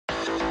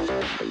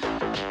Okay,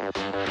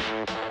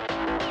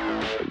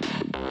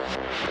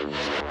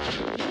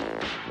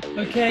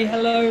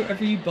 hello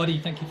everybody.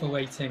 Thank you for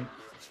waiting.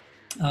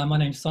 My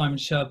name's Simon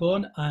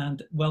Sherborne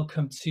and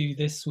welcome to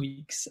this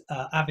week's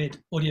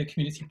Avid Audio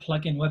Community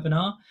Plugin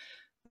webinar.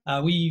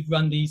 We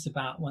run these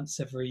about once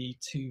every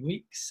 2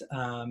 weeks,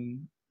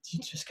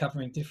 just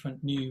covering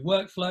different new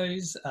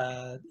workflows,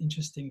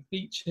 interesting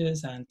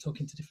features and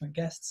talking to different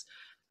guests.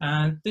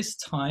 And this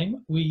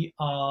time we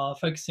are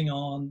focusing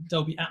on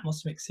Dolby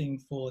Atmos mixing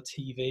for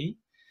TV.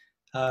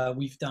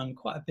 We've done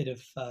quite a bit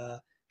of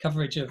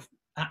coverage of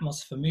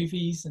Atmos for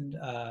movies and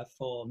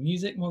for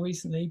music more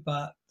recently,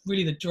 but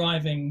really the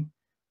driving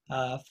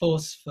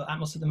force for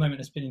Atmos at the moment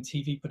has been in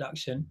TV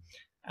production.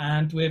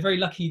 And we're very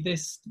lucky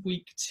this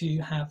week to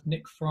have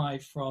Nick Fry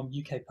from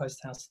UK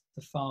Post House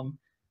The Farm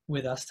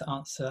with us to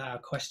answer our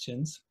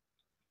questions.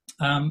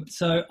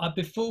 So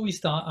before we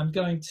start, I'm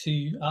going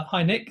to,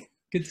 hi Nick,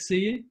 good to see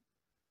you.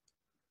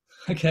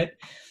 Okay,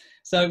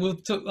 so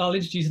I'll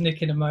introduce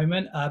Nick in a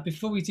moment.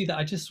 Before we do that,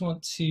 I just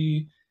want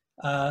to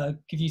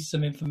give you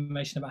some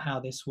information about how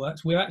this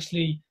works. We're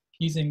actually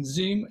using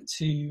Zoom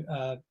to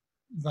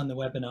run the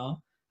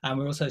webinar, and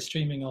we're also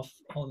streaming off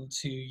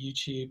onto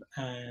YouTube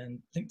and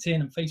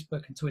LinkedIn and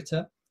Facebook and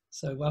Twitter.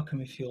 So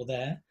welcome if you're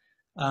there.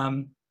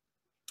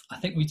 I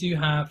think we do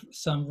have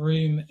some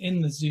room in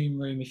the Zoom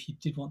room if you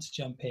did want to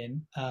jump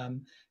in.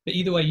 But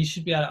either way, you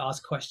should be able to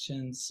ask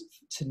questions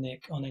to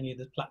Nick on any of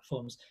the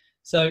platforms.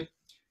 So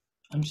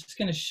I'm just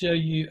going to show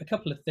you a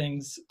couple of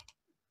things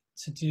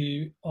to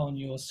do on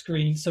your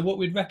screen. So what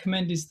we'd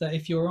recommend is that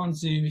if you're on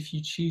Zoom, if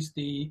you choose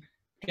the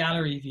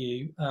gallery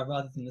view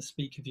rather than the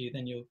speaker view,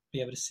 then you'll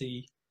be able to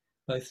see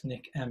both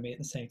Nick and me at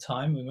the same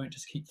time. We won't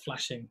just keep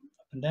flashing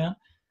up and down.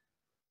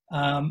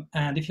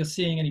 And if you're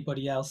seeing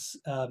anybody else,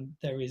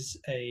 there is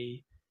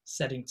a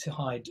setting to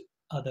hide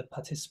other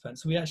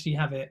participants. We actually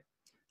have it,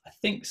 I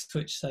think,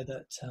 switched so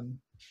that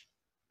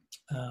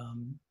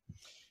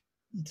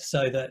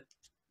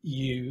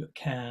you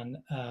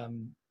can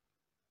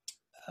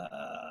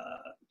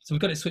so we've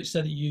got it switched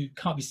so that you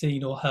can't be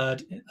seen or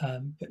heard,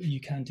 but you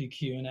can do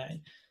Q&A.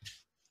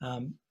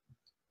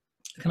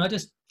 Can I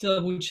just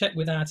double check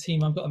with our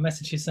team? I've got a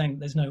message here saying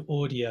there's no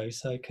audio,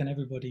 so can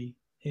everybody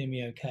hear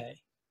me okay?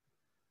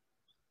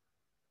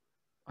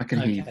 I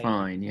can hear you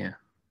fine, yeah.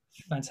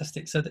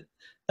 Fantastic. So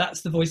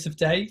that's the voice of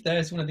Dave.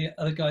 There's one of the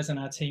other guys on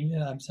our team.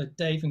 So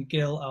Dave and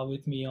Gil are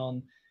with me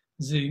on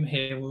Zoom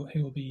here,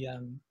 who will be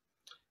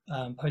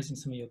posing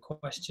some of your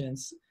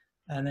questions.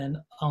 And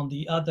then on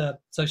the other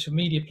social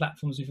media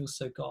platforms, we've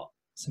also got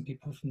some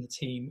people from the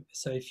team.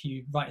 So if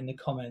you write in the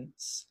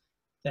comments,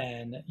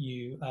 then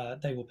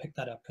they will pick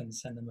that up and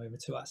send them over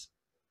to us.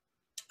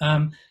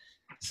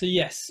 So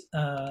yes,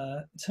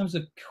 in terms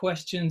of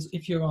questions,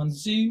 if you're on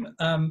Zoom,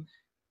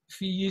 if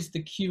you use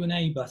the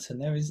Q&A button,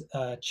 there is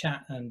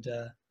chat and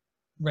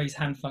raise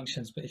hand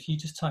functions. But if you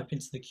just type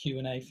into the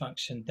Q&A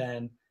function,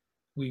 then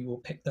we will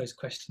pick those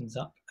questions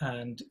up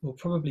and we'll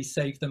probably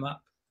save them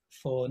up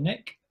for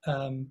Nick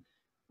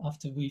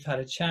after we've had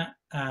a chat.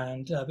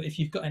 And but if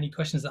you've got any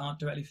questions that aren't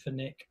directly for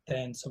Nick,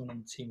 then someone on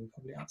the team will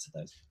probably answer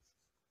those.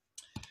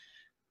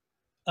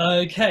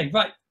 Okay,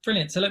 right,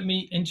 brilliant. So let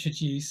me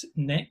introduce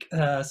Nick.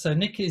 So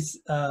Nick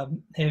is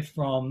here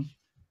from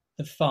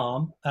The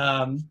Farm.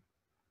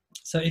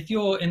 So if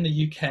you're in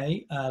the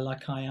UK,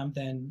 like I am,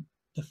 then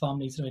The Farm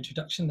needs no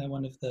introduction. They're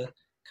one of the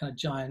kind of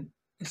giant,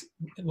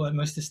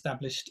 most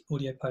established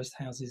audio post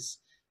houses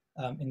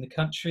in the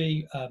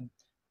country,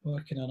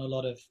 working on a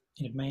lot of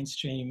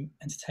mainstream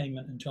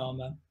entertainment and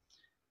drama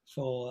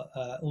for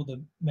all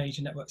the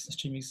major networks and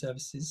streaming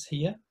services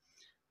here.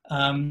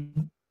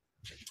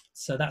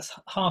 So that's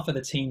half of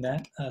the team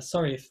there.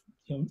 Sorry if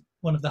you're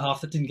one of the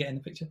half that didn't get in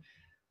the picture.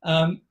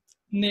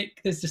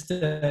 Nick, there's just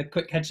a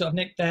quick headshot of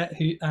Nick there,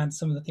 and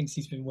some of the things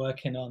he's been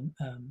working on,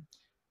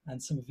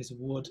 and some of his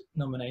award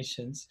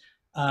nominations.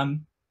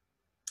 And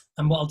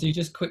what I'll do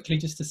just quickly,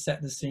 just to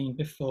set the scene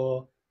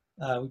before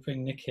we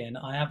bring Nick in,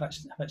 I have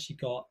actually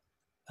got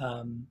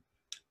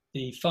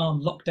the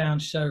Farm lockdown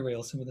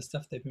showreel, some of the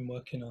stuff they've been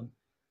working on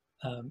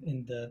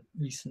in the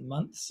recent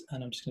months,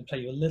 and I'm just going to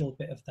play you a little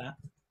bit of that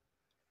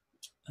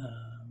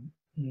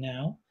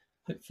now.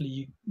 Hopefully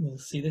you will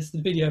see this.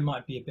 The video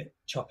might be a bit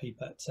choppy,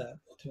 but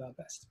we'll do our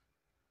best.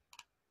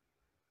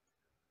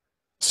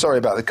 Sorry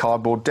about the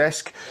cardboard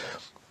desk.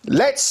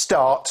 Let's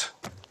start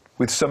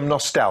with some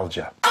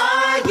nostalgia.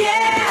 Oh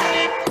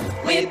yeah,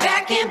 we're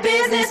back in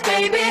business,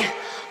 baby.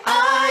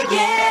 Oh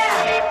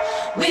yeah,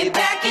 we're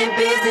back in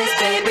business,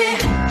 baby.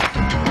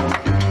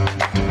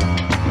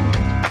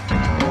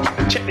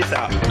 Check this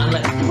out. And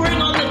let's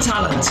bring on the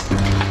talent.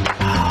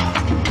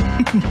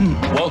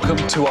 Welcome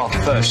to our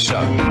first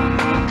show.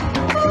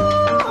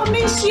 Oh, I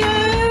miss you.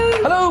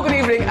 Hello, good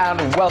evening,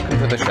 and welcome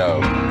to the show.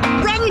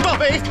 Run,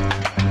 Bobby!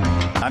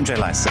 I'm Jay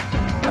Lyson,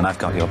 and I've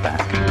got your back.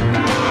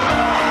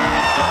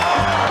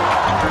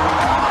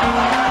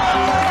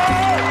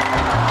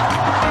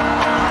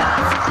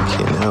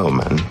 You know,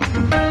 man.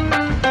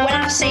 When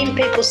I I've seen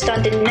people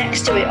standing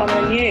next to it on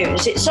the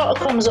news, it sort of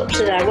comes up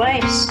to their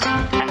waist.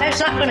 How's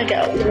that going to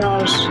get up your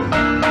nose?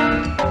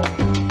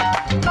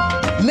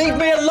 Leave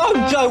me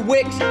alone, Joe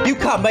Wicks. You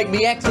can't make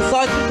me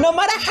exercise no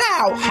matter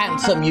how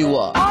handsome you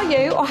are. Are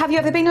you, or have you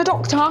ever been a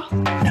doctor?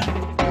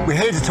 We're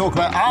here to talk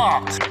about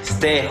art.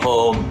 Stay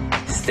home,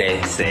 stay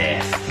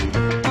safe.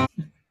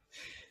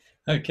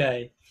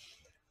 Okay.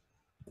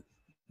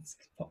 Let's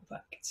pop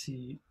back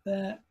to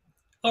there.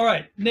 All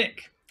right,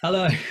 Nick.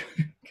 Hello.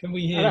 Can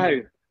we hear you?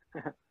 Hello.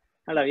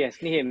 Hello, yes.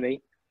 Can you hear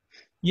me?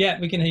 Yeah,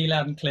 we can hear you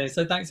loud and clear.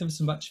 So thanks ever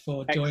so much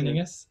for joining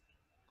us.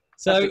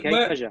 So that's okay,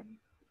 pleasure.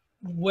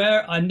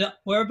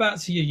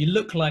 Whereabouts are you? You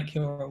look like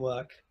you're at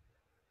work,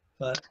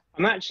 but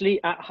I'm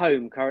actually at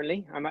home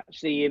currently. I'm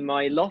actually in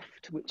my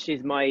loft, which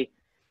is my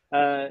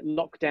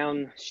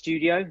lockdown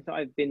studio that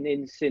I've been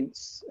in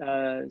since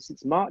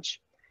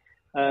March.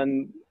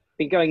 Been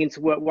going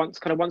into work once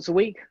a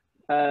week,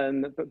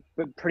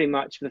 but pretty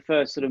much for the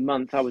first sort of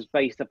month I was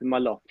based up in my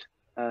loft.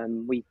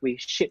 We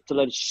shipped a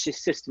load of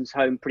systems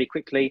home pretty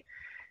quickly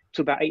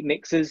to about 8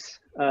 mixers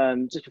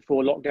just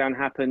before lockdown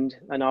happened,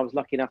 and I was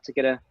lucky enough to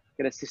get a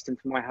system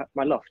for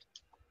my loft.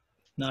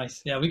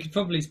 Nice. Yeah, we could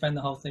probably spend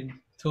the whole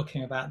thing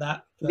talking about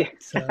that. But,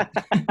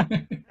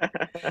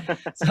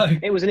 so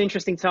it was an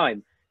interesting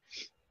time.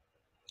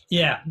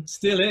 Yeah,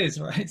 still is,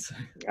 right?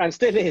 And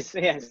still is.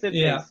 Yeah, still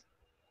is.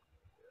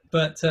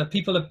 But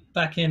people are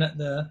back in at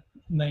the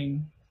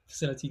main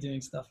facility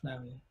doing stuff now.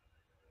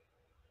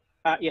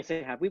 Yes,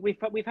 they have.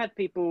 We've had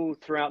people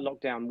throughout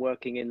lockdown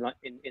working in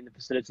the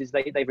facilities.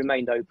 They've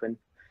remained open.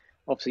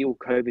 Obviously, all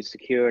COVID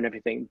secure and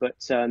everything, but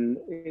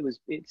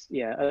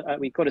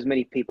we got as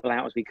many people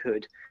out as we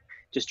could,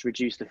 just to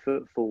reduce the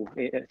footfall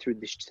through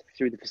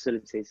the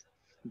facilities.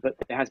 But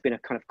there has been a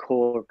kind of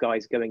core of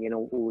guys going in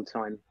all the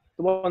time.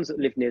 The ones that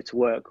live near to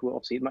work were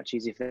obviously much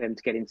easier for them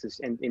to get into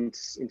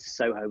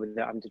Soho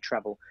without having to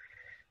travel.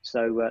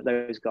 So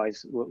those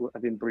guys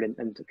have been brilliant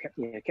and kept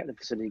the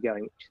facility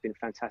going, which has been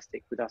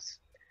fantastic with us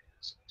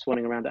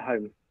swanning around at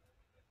home.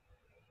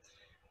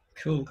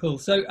 Cool.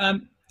 So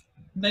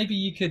maybe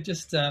you could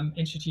just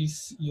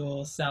introduce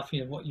yourself,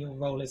 what your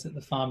role is at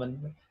the farm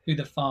and who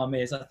the farm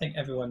is. I think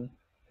everyone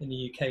in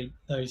the UK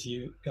knows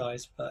you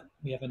guys, but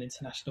we have an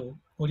international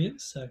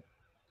audience. So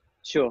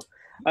sure.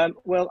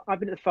 Well, I've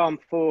been at the farm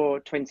for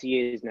 20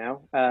 years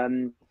now.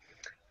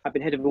 I've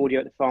been head of audio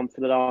at the farm for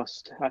the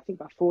last, I think,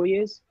 about 4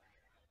 years.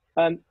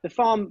 The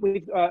farm,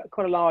 we've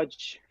quite a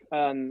large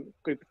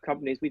group of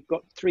companies. We've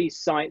got 3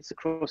 sites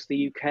across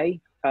the UK.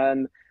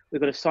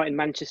 We've got a site in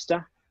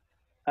Manchester,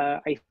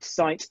 a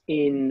site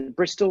in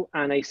Bristol,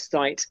 and a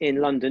site in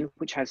London,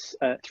 which has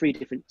 3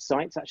 different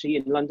sites actually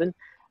in London.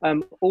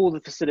 All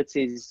the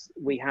facilities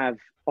we have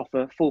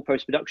offer full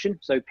post-production,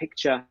 so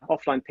picture,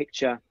 offline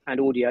picture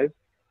and audio.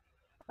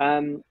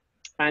 And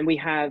we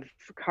have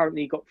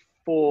currently got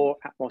 4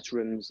 Atmos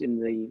rooms in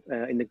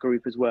the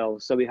group as well.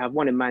 So we have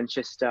 1 in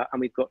Manchester, and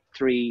we've got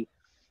 3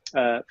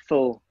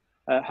 full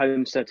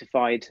home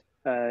certified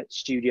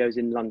studios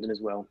in London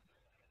as well.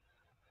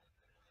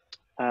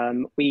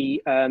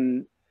 We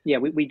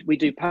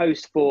do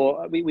post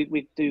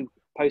we do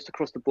post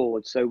across the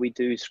board. So we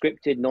do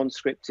scripted,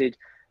 non-scripted,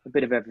 a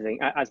bit of everything,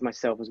 as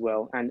myself as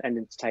well, and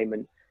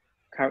entertainment.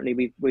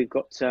 Currently, we've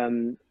got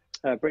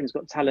Britain's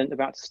Got Talent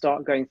about to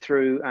start going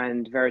through,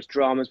 and various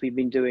dramas we've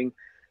been doing.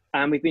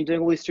 And we've been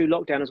doing all this through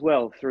lockdown as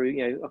well,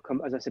 through,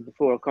 as I said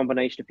before, a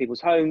combination of people's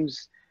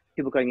homes,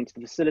 people going into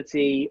the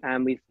facility,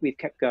 and we've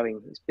kept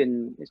going. It's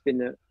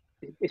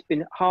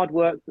been hard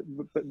work,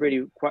 but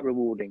really quite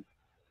rewarding.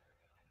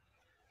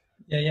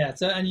 Yeah.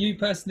 So, and you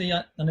personally,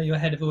 I know you're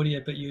head of audio,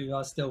 but you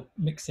are still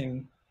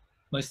mixing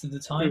most of the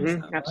time. Is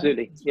that right?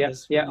 Absolutely.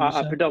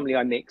 I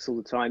predominantly mix all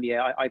the time.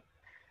 Yeah,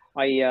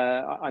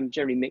 I'm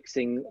generally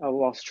mixing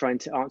whilst trying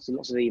to answer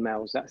lots of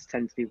emails. That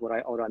tends to be what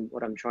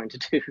I'm trying to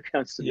do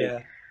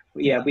constantly.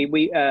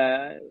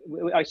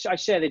 I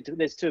share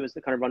there's 2 of us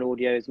that kind of run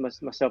audios,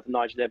 myself and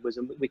Nigel Edwards,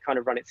 and we kind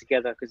of run it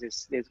together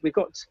because we've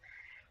got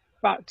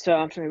about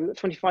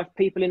 25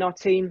 people in our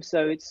team,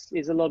 so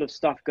there's a lot of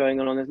stuff going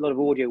on. There's a lot of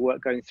audio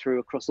work going through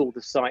across all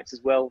the sites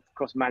as well,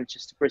 across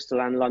Manchester, Bristol,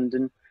 and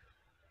London.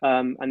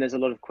 And there's a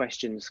lot of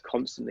questions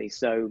constantly.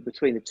 So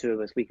between the 2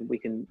 of us, we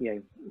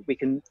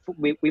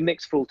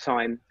mix full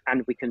time,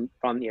 and we can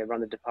run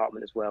the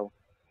department as well.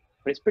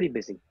 But it's pretty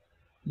busy.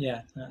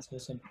 Yeah, that's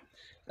awesome.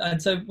 And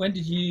so when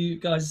did you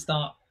guys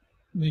start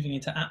moving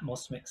into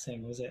Atmos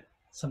mixing? Was it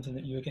something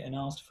that you were getting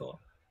asked for?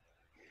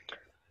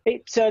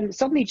 It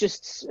suddenly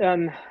just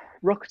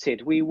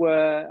rocketed. We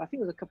were, I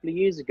think it was a couple of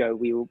years ago,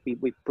 we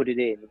put it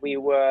in. We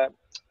were,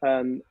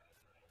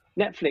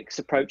 Netflix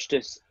approached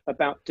us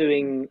about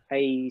doing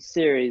a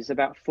series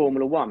about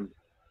Formula One.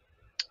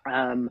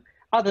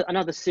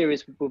 Another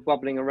series were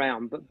bubbling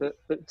around, but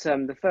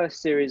the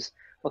first series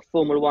of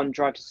Formula One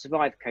Drive to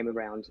Survive came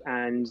around,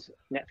 and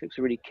Netflix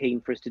were really keen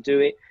for us to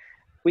do it.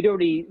 We'd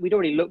already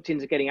looked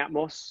into getting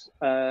Atmos.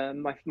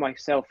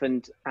 Myself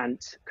and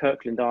Ant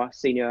Kirkland, our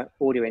senior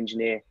audio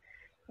engineer,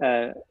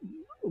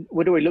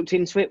 we'd already looked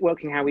into it,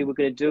 working how we were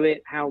going to do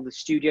it, how the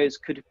studios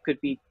could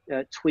be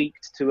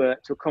tweaked to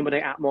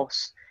accommodate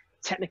Atmos,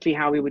 technically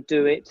how we would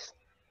do it,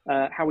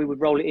 how we would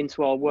roll it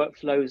into our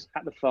workflows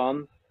at the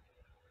farm.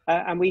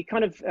 And we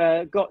kind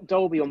of got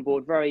Dolby on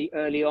board very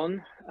early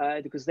on,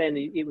 because then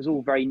it was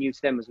all very new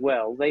to them as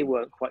well. They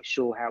weren't quite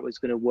sure how it was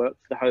going to work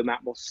for the Home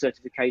Atmos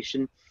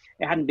certification.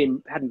 It hadn't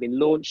been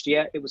launched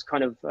yet. It was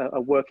kind of a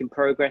work in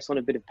progress on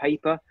a bit of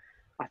paper.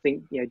 I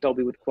think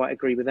Dolby would quite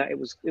agree with that. It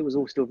was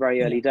all still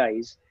very early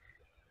days.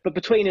 But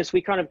between us,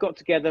 we kind of got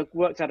together,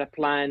 worked out a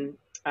plan,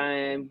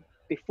 and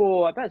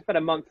about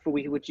a month before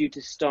we were due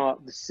to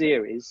start the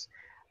series,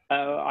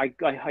 I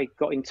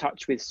got in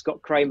touch with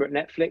Scott Kramer at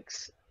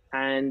Netflix.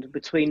 And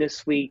between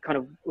us, we kind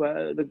of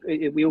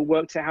we all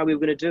worked out how we were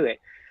going to do it.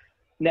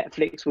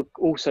 Netflix were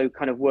also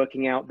kind of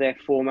working out their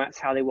formats,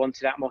 how they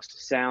wanted Atmos to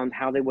sound,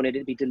 how they wanted it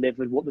to be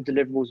delivered, what the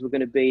deliverables were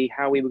going to be,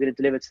 how we were going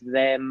to deliver to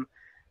them,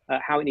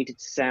 how it needed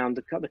to sound,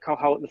 the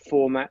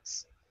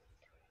formats.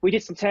 We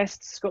did some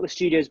tests, got the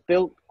studios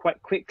built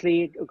quite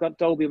quickly, got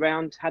Dolby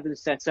around, had them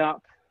set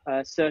up,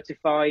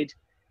 certified,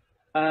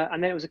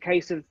 and then it was a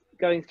case of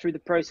going through the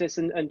process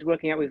and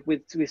working out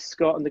with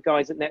Scott and the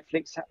guys at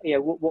Netflix,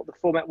 what the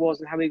format was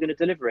and how we were going to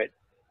deliver it.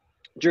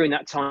 During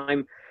that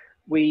time,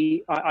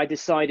 I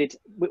decided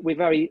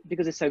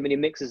because there's so many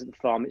mixers at the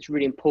farm, it's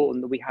really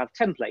important that we have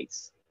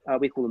templates.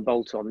 We call them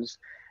bolt-ons,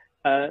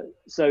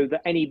 so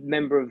that any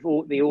member of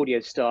the audio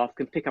staff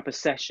can pick up a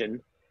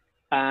session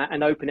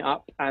and open it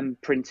up and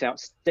print out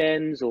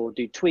stems or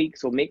do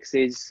tweaks or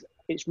mixes.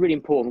 It's really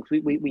important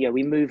because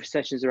we move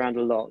sessions around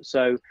a lot.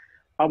 So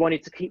I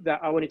wanted to keep that.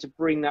 I wanted to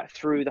bring that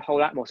through the whole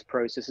Atmos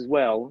process as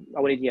well.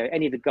 I wanted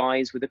any of the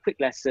guys with a quick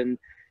lesson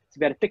to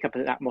be able to pick up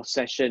an Atmos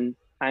session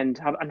and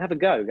have a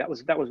go. That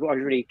was what I was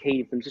really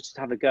keen for them, just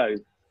to have a go.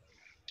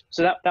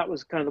 So that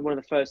was kind of one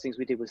of the first things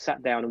we did, was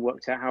sat down and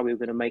worked out how we were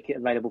going to make it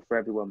available for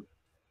everyone.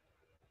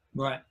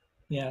 Right.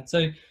 Yeah.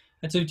 So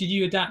did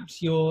you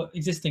adapt your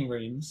existing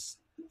rooms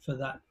for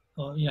that,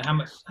 or how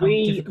much?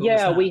 We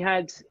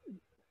had.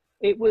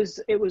 It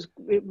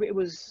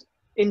was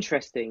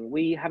interesting.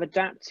 We have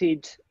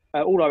adapted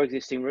all our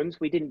existing rooms.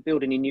 We didn't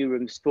build any new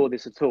rooms for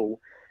this at all.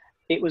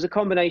 It was a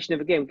combination of,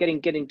 again,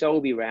 getting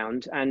Dolby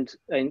around and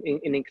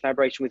in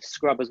collaboration with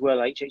Scrub as well,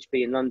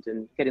 HHB in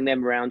London, getting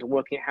them around and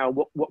working out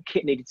what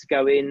kit needed to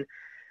go in.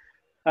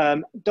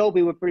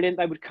 Dolby were brilliant.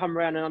 They would come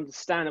around and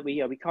understand that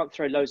we can't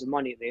throw loads of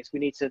money at this.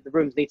 The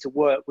rooms need to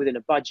work within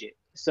a budget.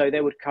 So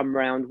they would come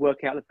around,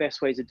 work out the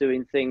best ways of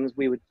doing things.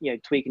 We would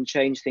tweak and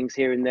change things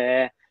here and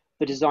there.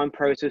 The design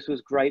process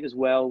was great as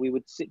well. We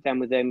would sit down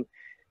with them,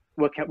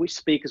 work out which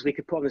speakers we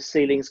could put on the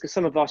ceilings, because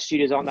some of our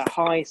studios aren't that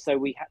high, so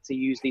we had to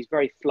use these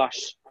very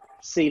flush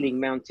ceiling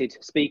mounted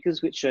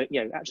speakers, which are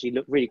actually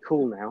look really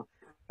cool now.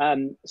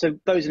 So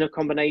those in a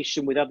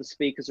combination with other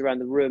speakers around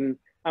the room,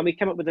 and we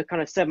came up with a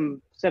kind of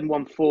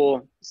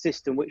 714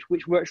 system,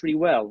 which works really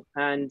well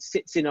and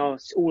sits in all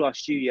our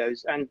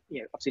studios, and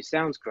obviously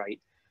sounds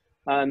great.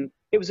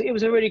 It was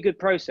a really good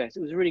process.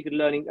 It was a really good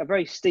a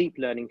very steep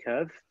learning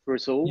curve for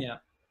us all. Yeah.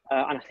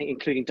 And I think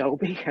including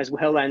Dolby as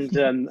well, and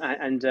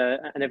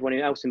everyone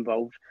else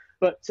involved.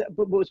 But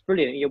what was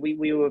brilliant,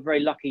 we were very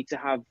lucky to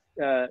have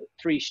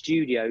 3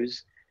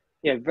 studios,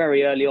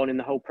 very early on in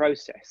the whole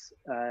process,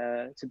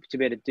 to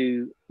be able to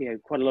do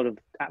quite a lot of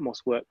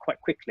Atmos work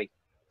quite quickly.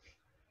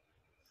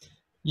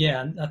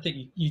 Yeah, and I think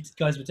you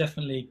guys were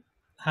definitely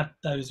had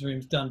those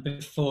rooms done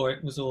before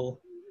it was all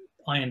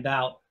ironed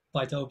out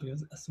by Dolby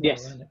as well,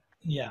 yes. wasn't it?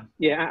 Yeah.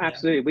 Yeah,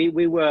 absolutely.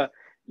 We were.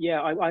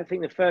 Yeah, I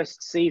think the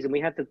first season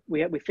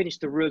we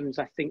finished the rooms,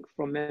 I think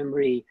from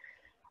memory,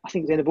 I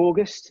think it was the end of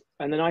August,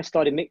 and then I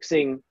started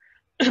mixing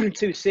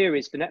 2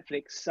 series for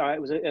Netflix. It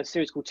was a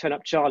series called Turn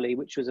Up Charlie,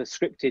 which was a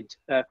scripted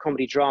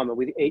comedy drama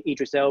with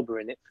Idris Elba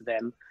in it for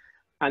them.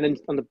 And then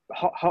on the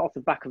hot off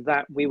the back of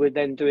that, we were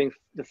then doing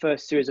the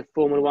first series of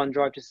Formula One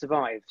Drive to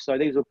Survive. So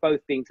these were both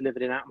being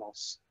delivered in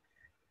Atmos,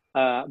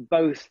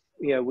 both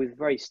with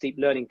very steep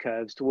learning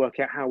curves to work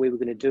out how we were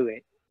going to do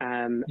it.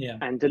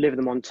 And deliver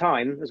them on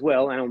time as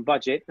well and on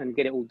budget and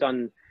get it all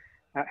done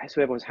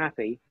so everyone's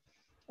happy.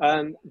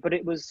 But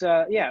it was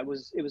it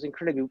was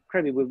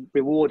incredibly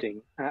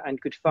rewarding and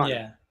good fun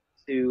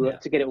to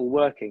get it all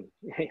working.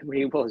 It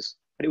really was.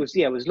 But it was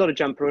a lot of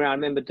jumping around. I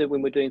remember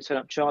when we were doing Turn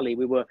Up Charlie,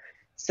 we were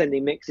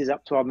sending mixes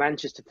up to our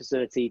Manchester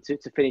facility to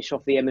finish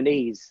off the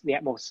M&Es, the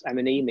Atmos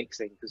M&E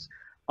mixing, because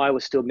I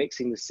was still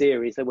mixing the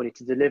series they wanted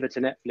to deliver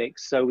to Netflix.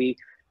 So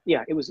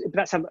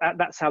that's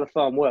how the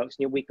farm works.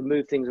 We can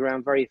move things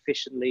around very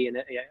efficiently and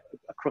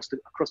across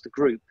the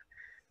group.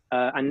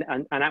 And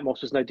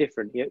Atmos was no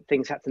different.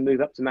 Things had to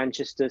move up to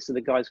Manchester so the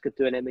guys could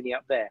do an M&E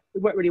up there.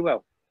 It worked really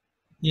well.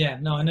 Yeah,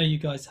 no, I know you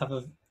guys have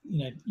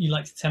you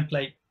like to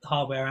template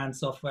hardware and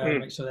software and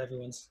make sure that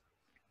everyone's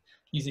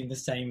using the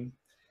same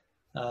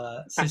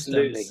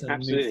systems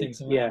and move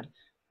things around. Yeah.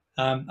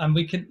 And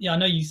we can. I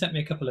know you sent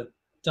me a couple of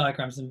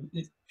diagrams, and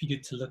it'd be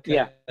good to look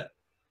at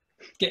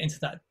get into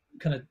that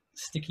kind of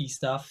sticky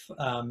stuff.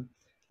 And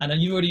then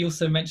you already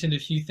also mentioned a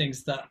few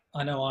things that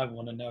I know I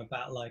want to know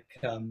about, like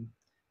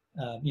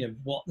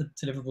what the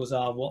deliverables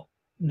are, what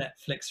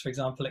Netflix, for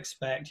example,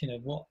 expect? You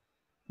know,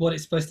 what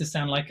it's supposed to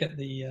sound like at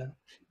the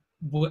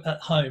at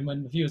home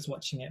when the viewer's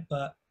watching it.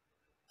 But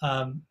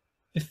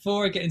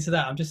before I get into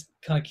that, I'm just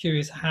kind of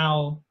curious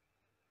how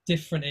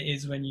different it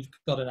is when you've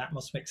got an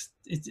Atmos mix.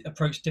 Is it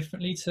approached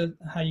differently to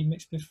how you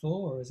mixed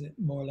before, or is it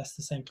more or less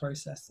the same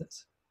process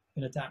that's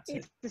been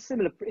adapted? It's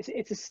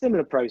a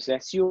similar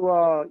process.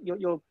 You're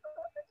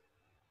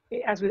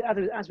as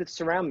with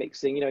surround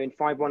mixing, you know, in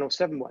 5.1 or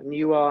 7.1,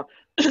 you are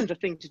the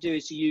thing to do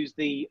is to use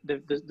the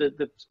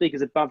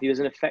speakers above you as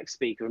an effects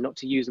speaker, and not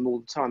to use them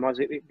all the time.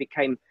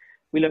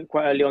 We learned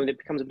quite early on that it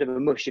becomes a bit of a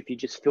mush if you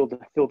just fill the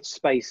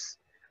space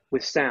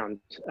with sound.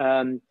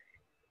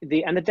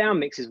 The down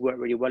mixes work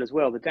really well as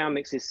well. The down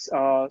mixes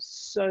are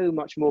so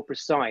much more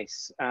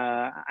precise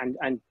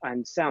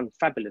and sound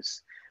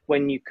fabulous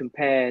when you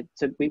compare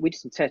to. We did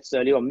some tests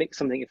early on, mix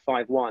something at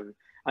 5.1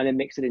 and then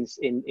mix it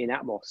in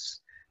Atmos,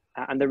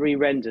 and the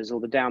re-renders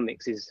or the down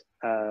mixes,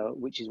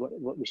 which is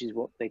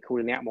what they call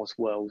in the Atmos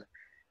world.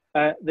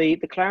 The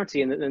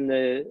clarity and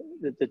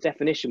the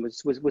definition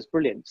was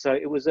brilliant. So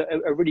it was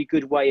a really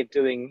good way of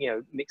doing, you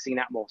know, mixing in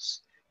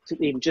Atmos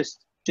to even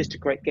just to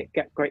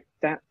get great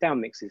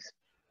down mixes.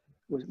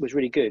 Was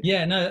really good.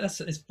 Yeah, no,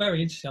 it's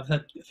very interesting. I've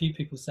heard a few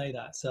people say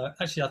that. So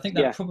actually, I think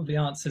that probably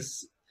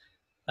answers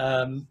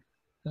a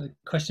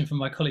question from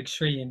my colleague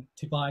Shri in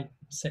Dubai.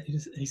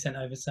 He sent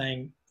over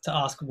saying to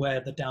ask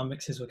where the down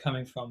mixes were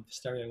coming from for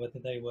stereo, whether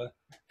they were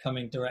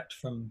coming direct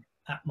from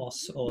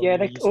Atmos or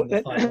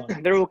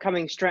they're all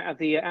coming straight out of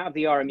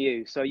the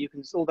RMU. So you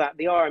can all that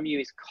the RMU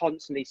is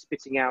constantly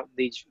spitting out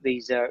these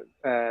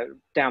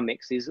down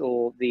mixes,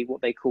 or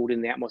what they called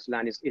in the Atmos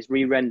land is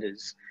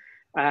re-renders.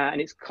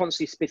 And it's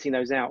constantly spitting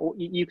those out.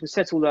 You can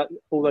set all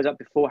those up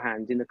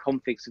beforehand in the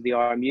configs of the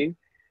RMU,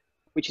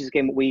 which is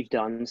again what we've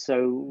done.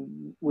 So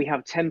we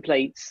have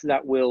templates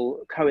that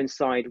will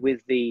coincide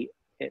with the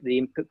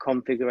input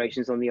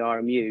configurations on the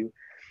RMU.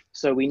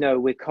 So we know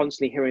we're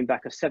constantly hearing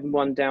back a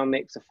 7.1 down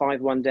mix, a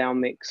 5.1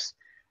 down mix,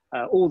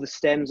 all the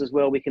stems as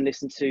well we can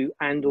listen to,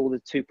 and all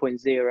the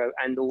 2.0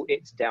 and all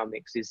its down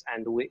mixes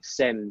and all its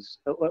stems.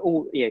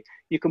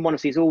 You can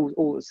monitor these all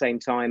at the same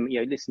time.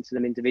 You know, listen to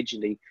them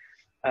individually.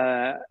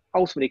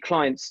 Ultimately,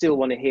 clients still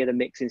want to hear the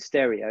mix in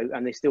stereo,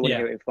 and they still want to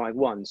hear it in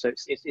 5.1. So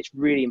it's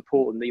really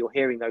important that you're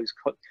hearing those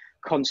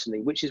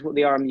constantly, which is what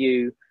the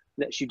RMU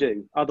lets you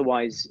do.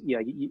 Otherwise,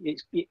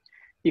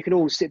 you can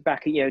all sit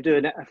back and, you know, do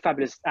a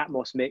fabulous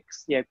Atmos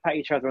mix, you know, pat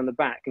each other on the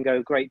back and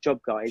go, great job,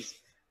 guys.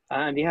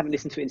 And you haven't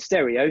listened to it in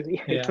stereo,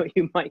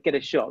 you might get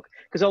a shock,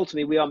 because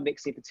ultimately we are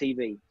mixing for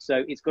TV,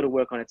 so it's got to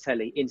work on a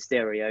telly in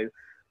stereo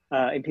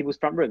in people's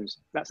front rooms.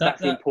 That's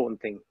the important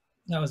thing.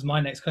 That was my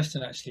next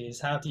question, actually,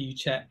 is how do you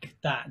check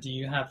that? Do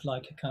you have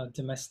like a kind of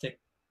domestic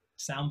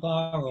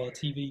soundbar or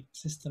TV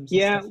systems?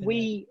 Yeah,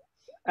 we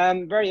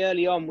very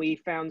early on we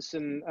found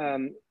some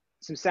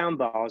sound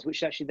bars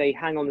which actually they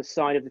hang on the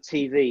side of the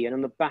TV, and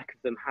on the back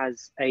of them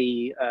has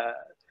a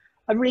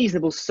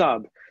reasonable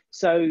sub.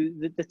 So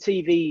the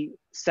TV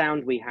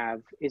sound we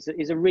have is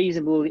a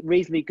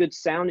reasonably good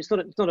sound. It's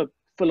not a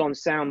full-on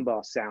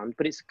soundbar sound,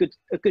 but it's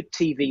a good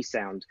TV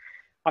sound.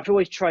 I've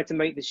always tried to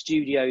make the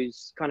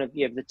studios kind of,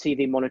 the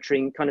TV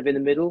monitoring kind of in the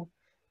middle.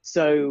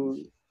 So,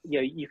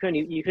 you can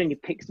only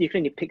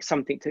pick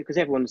something to, because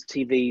everyone's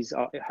TVs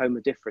at home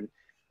are different.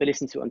 They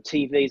listen to it on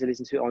TVs, they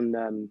listen to it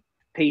on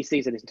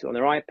PCs, they listen to it on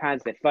their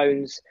iPads, their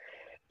phones.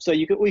 So all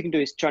you can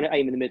do is try to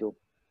aim in the middle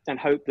and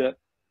hope that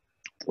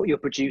what you're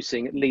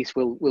producing at least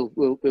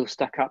will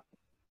stack up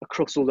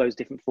across all those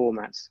different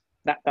formats.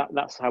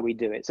 That's how we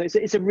do it. So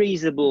it's a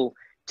reasonable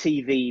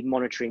TV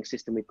monitoring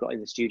system we've got in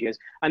the studios,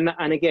 and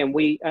again,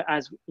 we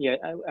as we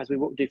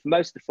do for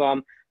most of the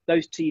farm,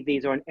 those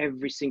TVs are in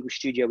every single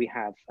studio we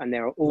have, and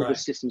all the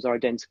systems are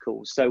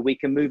identical, so we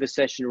can move a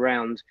session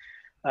around,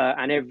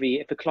 and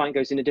if a client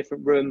goes in a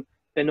different room,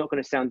 they're not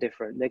going to sound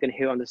different. They're going to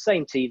hear on the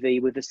same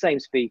TV with the same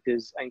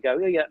speakers and go,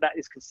 oh yeah, that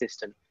is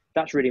consistent.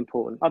 That's really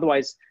important.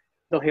 Otherwise,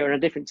 they'll hear on a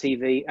different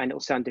TV and it'll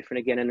sound different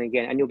again and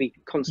again, and you'll be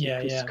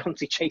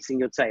constantly chasing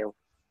your tail.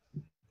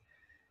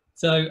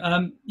 So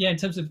in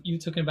terms of you were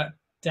talking about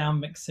down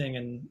mixing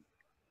and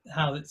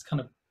how it's kind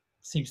of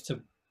seems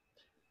to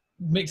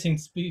mixing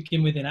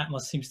speaking within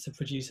Atmos seems to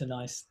produce a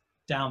nice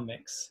down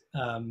mix.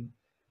 And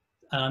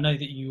I know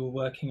that you were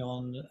working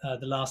on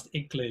the last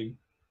Igloo,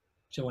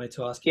 which I wanted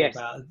to ask you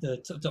about, the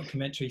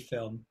documentary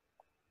film,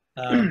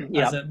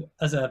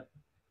 as a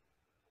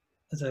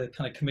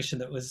kind of commission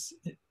that was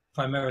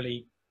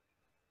primarily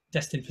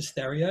destined for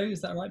stereo.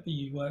 Is that right? But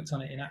you worked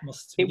on it in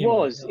Atmos.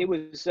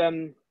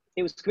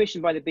 It was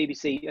commissioned by the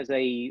BBC as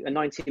a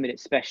 90-minute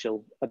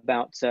special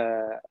about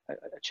a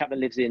chap that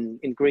lives in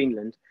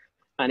Greenland,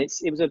 and it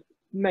was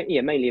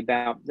mainly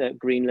about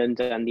Greenland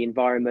and the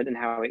environment and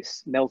how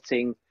it's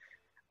melting.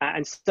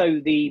 And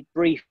so the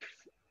brief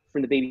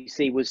from the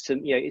BBC was to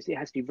it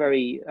has to be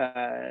very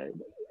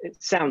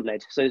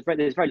sound-led. So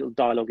there's very little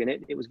dialogue in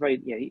it. It was very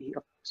he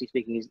obviously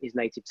speaking his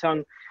native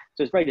tongue, so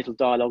there's very little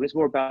dialogue. It's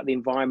more about the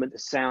environment, the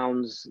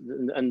sounds,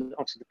 and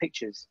obviously the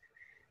pictures.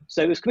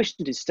 So it was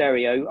commissioned in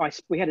stereo.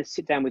 We had to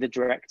sit down with the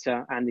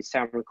director and the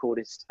sound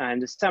recordist,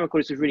 and the sound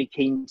recordist was really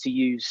keen to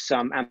use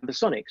some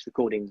ambisonics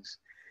recordings.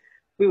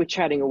 We were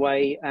chatting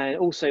away, and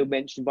also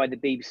mentioned by the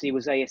BBC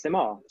was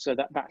ASMR. So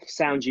that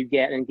sound you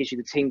get and gives you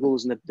the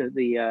tingles and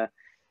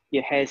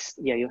your hairs,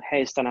 your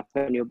hairs stand up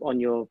on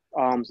your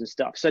arms and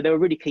stuff. So they were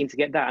really keen to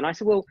get that. And I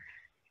said, well,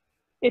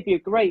 it'd be a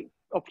great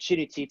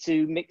opportunity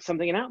to mix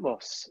something in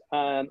Atmos.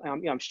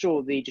 I'm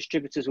sure the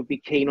distributors would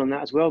be keen on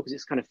that as well, because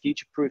it's kind of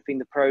future-proofing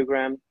the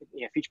program,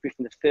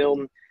 future-proofing the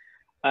film.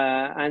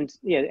 And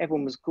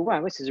everyone was cool.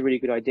 Wow, this is a really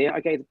good idea.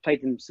 I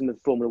played them some of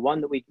the Formula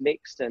One that we'd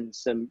mixed, and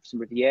some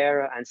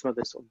Riviera, and some of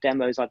the sort of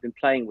demos I've been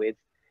playing with,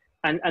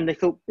 and they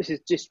thought this is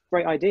just a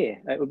great idea,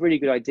 a really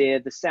good idea.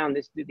 The sound,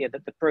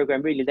 the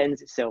program really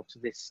lends itself to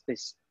this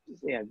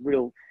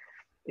real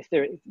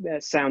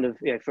sound of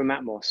from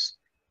Atmos,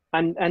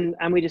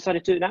 and we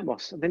decided to do it in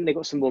Atmos. I think they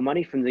got some more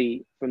money from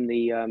the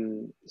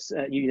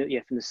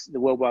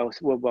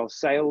worldwide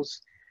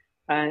sales,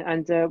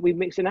 and we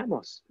mixed in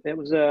Atmos. It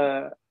was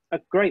a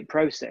great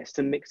process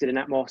to mix it in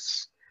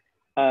Atmos,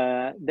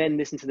 then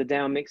listen to the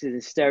down mixes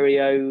in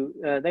stereo.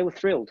 They were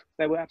thrilled.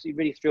 They were absolutely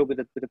really thrilled with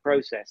the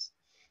process.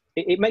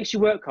 It makes you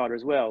work harder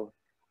as well,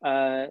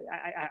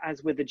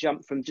 as with the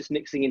jump from just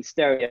mixing in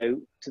stereo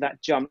to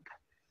that jump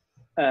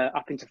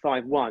up into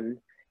 5.1.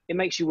 It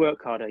makes you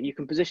work harder. You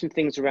can position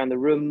things around the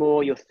room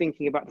more. You're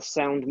thinking about the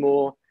sound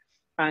more,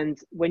 and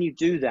when you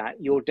do that,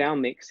 your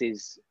down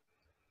mixes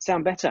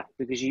sound better,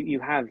 because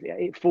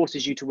it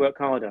forces you to work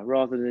harder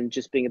rather than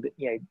just being a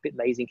bit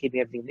lazy and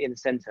keeping everything in the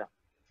center.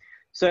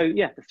 So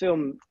yeah, the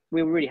film,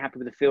 we were really happy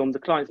with the film. The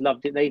clients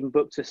loved it. They even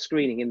booked a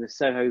screening in the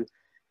Soho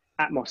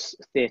Atmos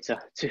Theatre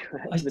the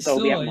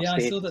Dolby Atmos Theatre.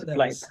 I saw that there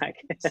was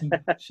some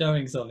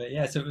showings of it.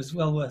 Yeah, so it was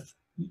well worth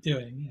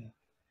doing.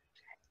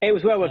 Yeah, it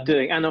was well worth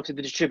doing, and obviously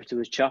the distributor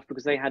was chuffed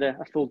because they had a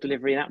full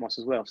delivery in Atmos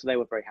as well, so they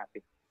were very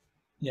happy.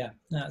 Yeah,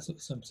 that's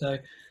awesome. So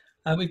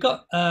we've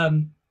got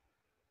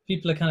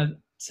people are kind of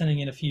sending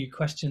in a few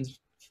questions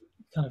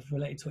kind of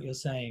related to what you're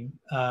saying.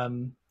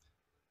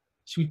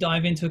 Should we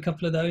dive into a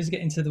couple of those,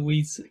 get into the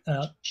weeds?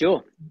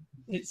 Sure.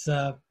 It's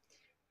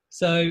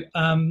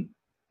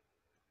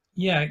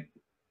yeah,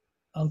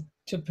 I'll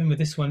jump in with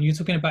this one. You're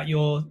talking about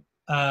your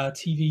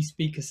TV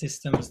speaker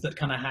systems that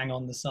kind of hang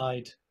on the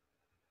side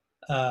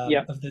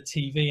of the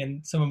TV,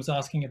 and someone was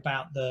asking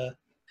about the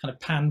kind of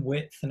pan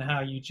width and how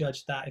you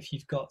judge that if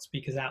you've got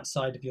speakers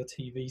outside of your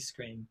TV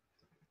screen.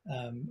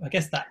 I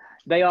guess that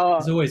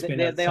has always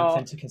been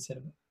something to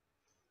consider.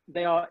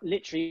 They are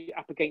literally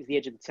up against the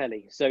edge of the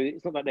telly, so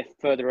it's not like they're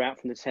further out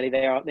from the telly.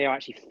 They are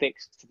actually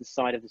fixed to the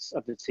side of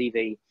the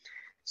TV,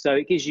 so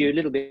it gives you a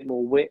little bit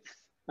more width.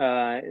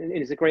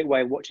 It's a great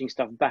way of watching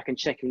stuff back and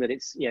checking that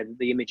it's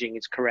the imaging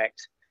is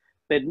correct.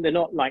 They're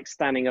not like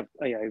standing up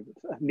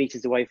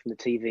meters away from the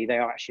TV. They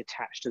are actually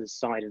attached to the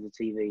side of the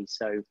TV,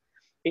 so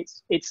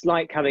it's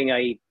like having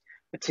a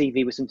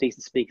TV with some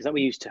decent speakers that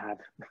we used to have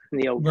in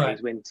the old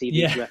days when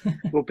TVs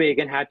were big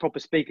and had proper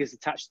speakers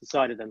attached to the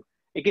side of them.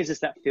 It gives us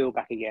that feel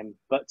back again,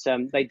 but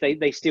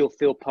they still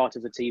feel part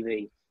of the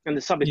TV, and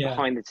the sub is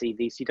behind the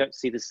TV, so you don't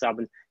see the sub,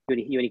 and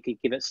you only could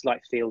give it a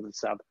slight feel of the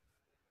sub.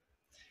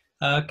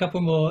 A couple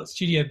more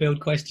studio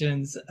build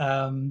questions.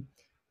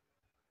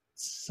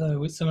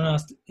 So someone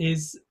asked,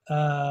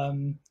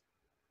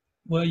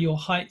 were your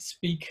height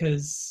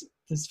speakers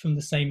from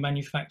the same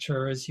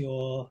manufacturer as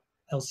your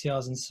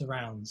LCRs and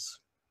surrounds?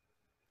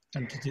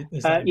 And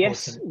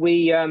yes,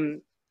 we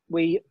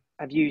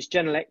have used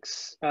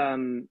Genelecs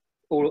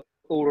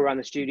all around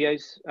the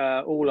studios.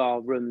 All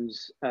our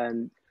rooms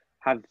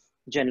have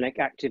Genelec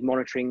active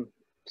monitoring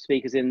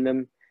speakers in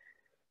them.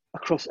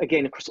 Across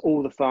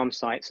all the farm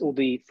sites, all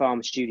the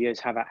farm studios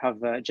have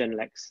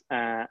Genelecs,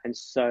 and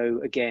so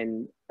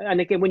again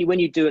when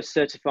you do a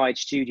certified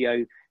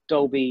studio,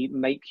 Dolby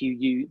make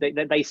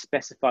they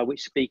specify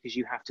which speakers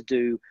you have to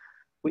do,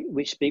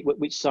 which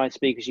side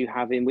speakers you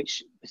have in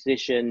which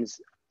positions.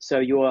 So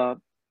you are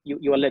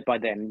led by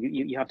them.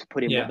 You have to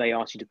put in what they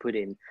ask you to put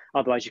in,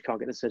 otherwise you can't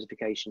get the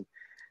certification.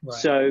 Right.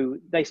 So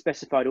they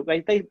specified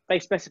they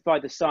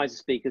specified the size of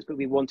speakers, but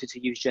we wanted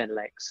to use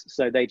Genelecs,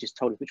 so they just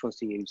told us which ones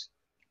to use.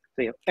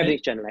 So yeah,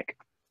 everything's Genelec.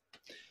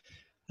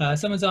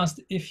 Someone's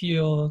asked if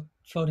you're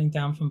folding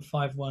down from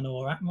 5.1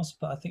 or Atmos,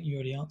 but I think you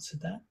already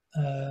answered that.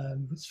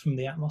 It's from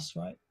the Atmos,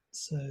 right?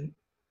 So,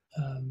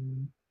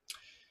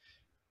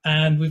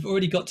 and we've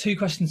already got 2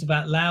 questions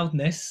about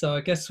loudness, so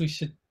I guess we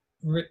should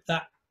rip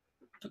that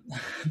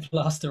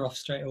plaster off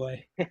straight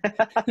away.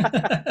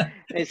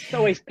 There's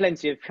always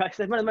plenty of.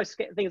 One of the most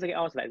things I get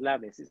asked about is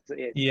loudness.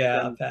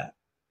 I bet.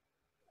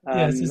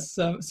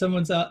 So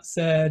someone's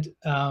said.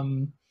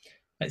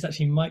 It's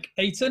actually Mike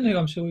Ayton, who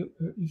I'm sure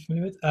you're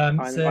familiar with. I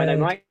know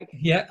Mike.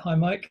 Yeah, hi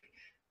Mike.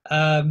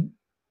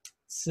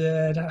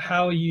 Said,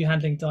 how are you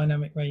handling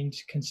dynamic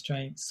range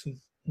constraints with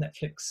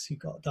Netflix, who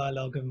got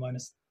dialogue of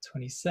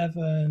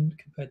 -27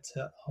 compared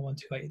to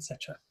R128,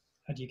 etc.?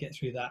 How do you get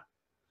through that,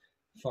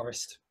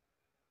 Forrest?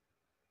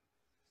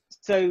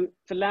 So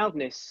for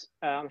loudness,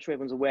 I'm sure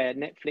everyone's aware,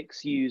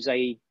 Netflix use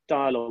a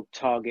dialogue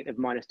target of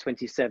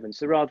 -27.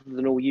 So rather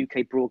than all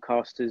UK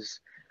broadcasters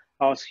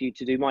ask you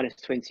to do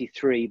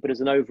 -23, but as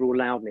an overall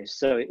loudness.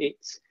 So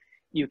it's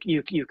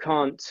you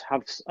can't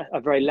have a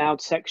very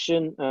loud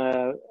section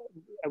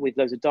with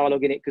loads of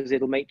dialogue in it, because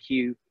it'll make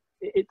you.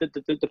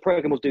 The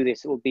program will do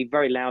this. It will be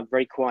very loud,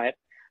 very quiet.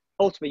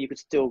 Ultimately, you could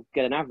still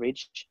get an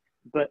average,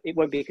 but it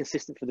won't be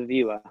consistent for the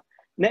viewer.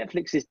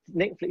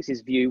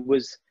 Netflix's view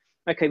was,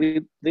 okay,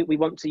 we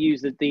want to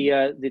use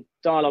the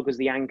dialogue as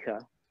the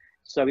anchor.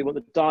 So we want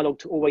the dialogue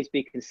to always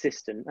be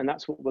consistent, and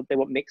that's what they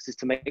want mixers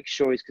to make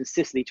sure is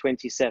consistently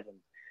 27.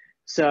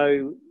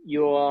 So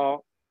you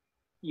are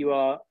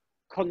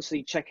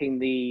constantly checking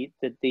the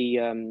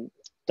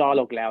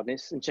dialogue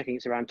loudness and checking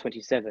it's around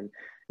 27.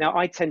 Now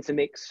I tend to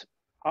mix.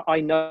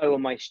 I know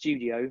on my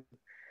studio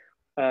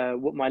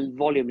what my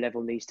volume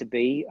level needs to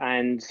be,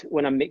 and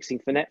when I'm mixing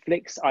for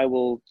Netflix, I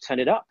will turn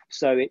it up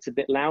so it's a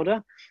bit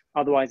louder.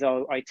 Otherwise,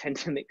 I tend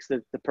to mix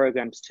the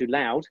programs too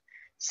loud.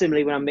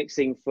 Similarly, when I'm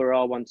mixing for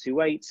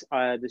R128,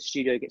 the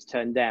studio gets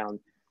turned down.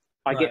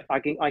 My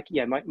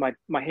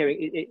hearing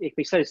it can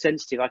be so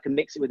sensitive. I can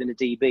mix it within a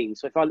dB.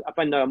 So if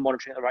I know I'm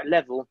monitoring at the right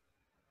level,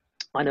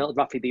 I know it'll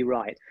roughly be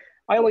right.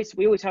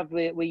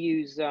 We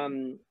use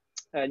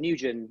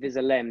Nugent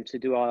Visalem to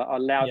do our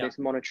loudness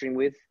monitoring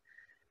with.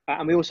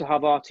 And we also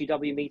have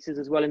R2W meters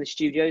as well in the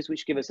studios,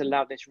 which give us a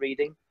loudness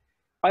reading.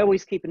 I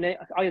always keep an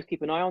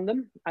eye on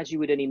them, as you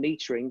would any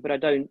metering, but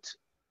I'm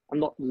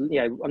not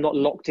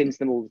locked into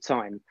them all the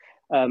time.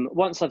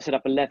 Once I've set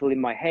up a level in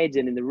my head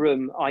and in the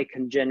room, I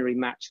can generally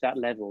match that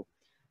level.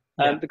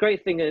 The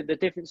great thing,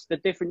 the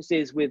difference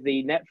is with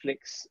the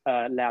Netflix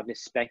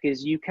loudness spec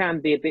is you can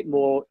be a bit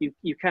more,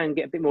 you can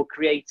get a bit more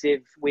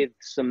creative with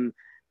some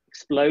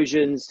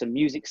explosions, some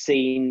music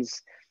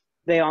scenes.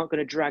 They aren't going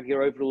to drag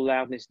your overall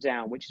loudness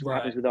down, which is what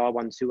happens with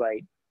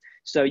R128.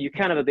 So you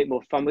can have a bit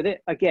more fun with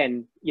it.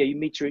 Again, you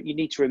need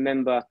to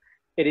remember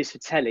it is for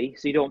telly,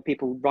 so you don't want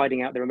people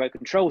riding out the remote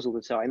controls all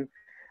the time,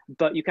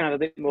 but you can have a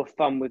bit more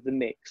fun with the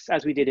mix,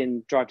 as we did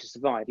in Drive to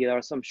Survive.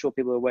 I'm sure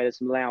people are aware there's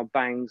some loud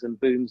bangs and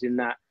booms in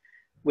that,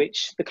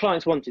 which the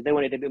clients wanted. They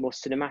wanted a bit more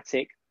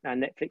cinematic,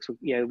 and Netflix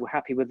were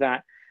happy with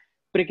that.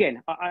 But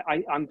again,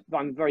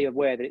 I'm very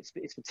aware that it's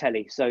for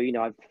telly. So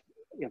I've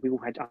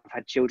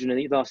had children, and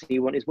the last thing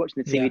you want is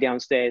watching the TV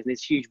downstairs and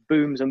there's huge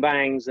booms and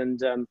bangs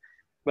and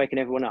waking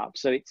everyone up.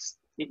 So it's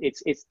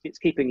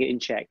keeping it in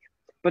check.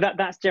 But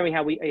that's generally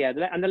how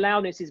and the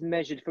loudness is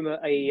measured from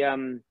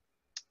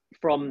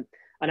from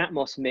an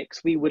Atmos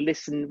mix. We would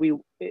listen.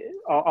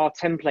 Our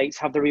templates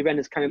have the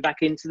re-renders coming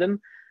back into them,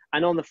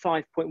 and on the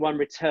 5.1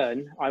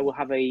 return, I will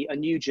have a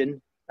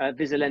Nugent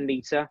Visalem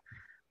meter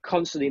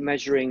constantly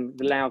measuring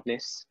the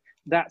loudness.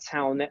 That's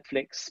how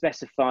Netflix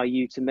specify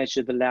you to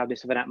measure the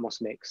loudness of an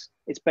Atmos mix.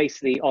 It's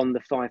basically on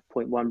the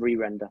 5.1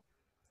 re-render.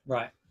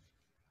 Right.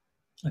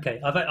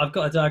 Okay, I've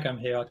got a diagram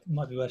here. It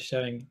might be worth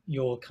showing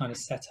your kind of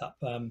setup.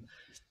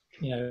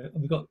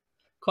 We've got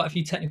quite a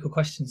few technical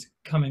questions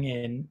coming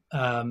in.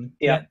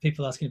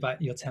 People asking about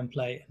your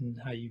template and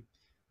how you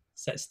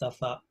set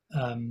stuff up.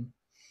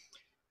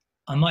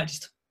 I might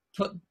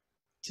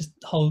just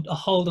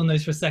hold on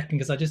those for a second,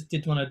 because I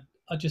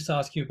just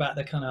ask you about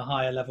the kind of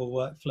higher level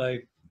workflow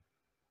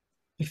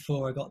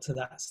before I got to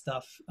that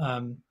stuff.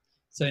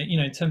 So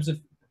in terms of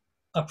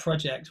a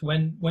project,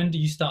 when do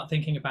you start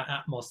thinking about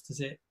Atmos? Does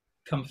it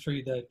come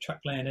through the track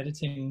lay and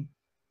editing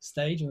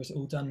stage, or is it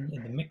all done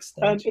in the mix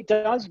stage? It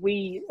does.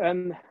 We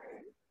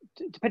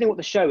depending on what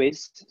the show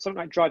is, something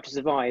like Drive to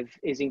Survive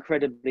is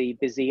incredibly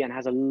busy and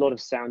has a lot of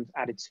sound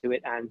added to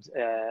it, and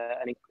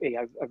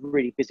a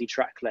really busy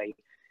track lay.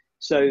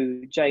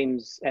 So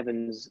James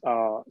Evans,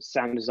 our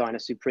sound designer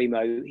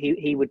supremo,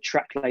 he would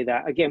track lay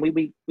that. Again,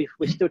 we're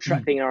still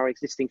tracking our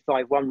existing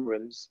 5.1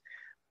 rooms,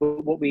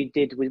 but what we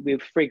did was we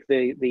would frig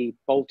the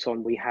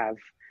bolt-on we have,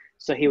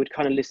 so he would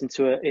kind of listen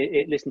to it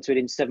in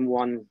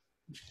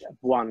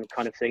 7.1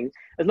 kind of thing.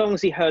 As long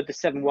as he heard the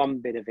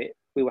 7.1 bit of it,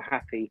 we were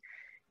happy.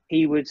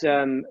 He would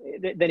then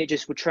it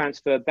just would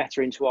transfer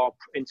better into our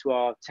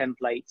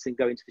templates and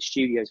go into the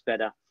studios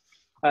better.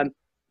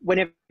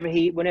 Whenever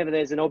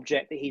there's an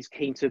object that he's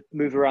keen to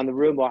move around the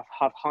room or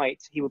have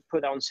height, he would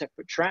put that on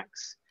separate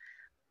tracks.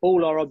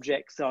 All our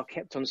objects are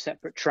kept on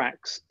separate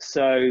tracks,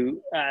 so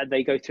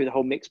they go through the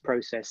whole mix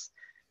process.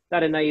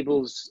 That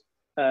enables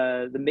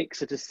the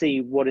mixer to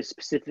see what is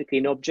specifically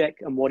an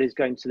object and what is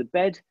going to the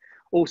bed.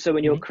 Also,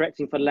 when you're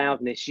correcting for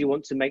loudness, you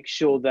want to make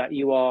sure that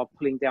you are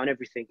pulling down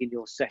everything in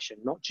your session,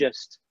 not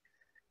just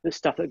the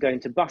stuff that go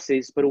into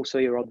buses, but also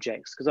your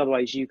objects, because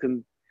otherwise you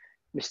can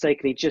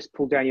mistakenly just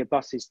pull down your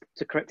buses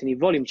to correct any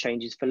volume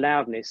changes for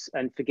loudness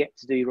and forget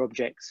to do your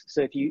objects.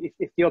 So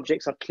if the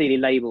objects are clearly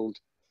labeled,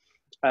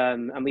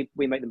 and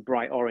we make them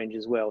bright orange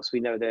as well, so we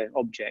know they're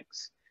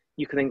objects,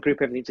 you can then group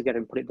everything together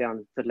and put it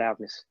down for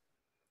loudness.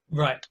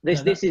 Right.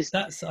 This is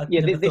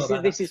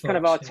kind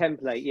of our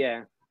template.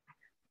 Yeah.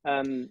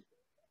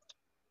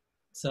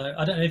 So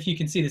I don't know if you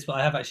can see this, but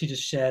I have actually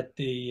just shared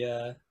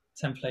the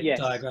template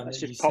diagram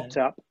that you just popped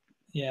sent. up.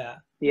 Yeah.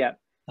 Yeah.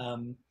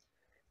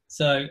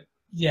 So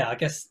yeah, I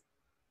guess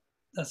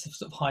that's a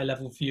sort of high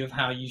level view of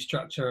how you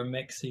structure a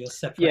mix. So you're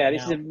separating. Yeah,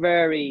 this is a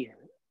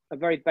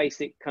very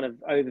basic kind of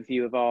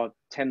overview of our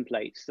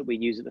templates that we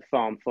use at the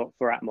farm for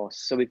Atmos.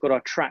 So we've got our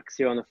tracks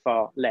here on the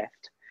far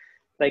left.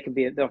 They can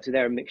be, obviously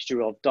they're a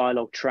mixture of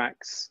dialogue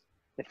tracks,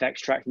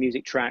 effects tracks,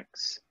 music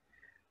tracks.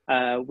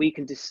 We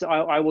can decide,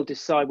 I will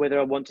decide whether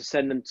I want to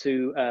send them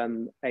to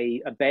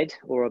a bed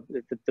or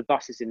the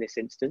buses in this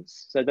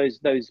instance. So those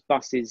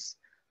buses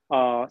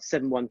are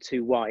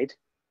 712 wide.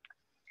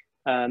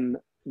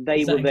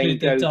 They will then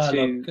go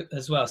to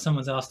as well.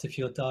 Someone's asked if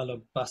your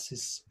dialogue bus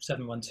is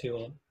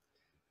 712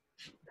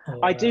 or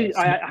I do.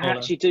 I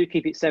actually do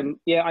keep it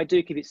I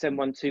do keep it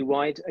 712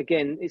 wide.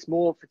 Again, it's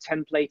more for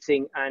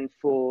templating and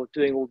for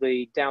doing all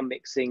the down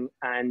mixing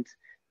and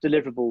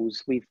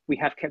deliverables. We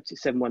have kept it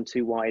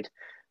 712 wide.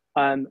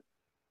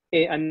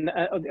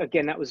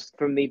 Again, that was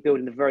from me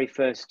building the very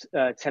first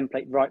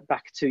template right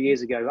back 2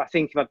 years ago. I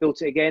think if I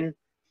built it again,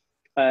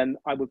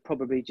 I would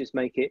probably just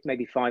make it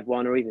maybe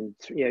 5.1 or even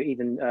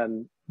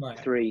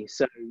 3.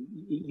 So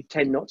you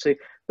tend not to.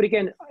 But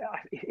again,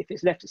 if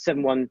it's left at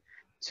 7.1.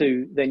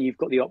 Then you've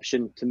got the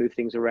option to move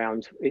things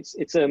around. We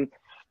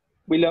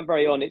learned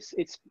very on. It's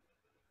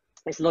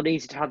a lot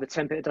easier to have the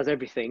template that does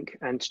everything,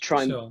 and to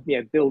try and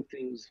build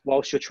things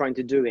whilst you're trying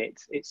to do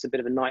it. It's a bit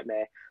of a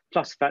nightmare.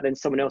 Plus the fact then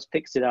someone else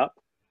picks it up,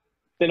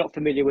 they're not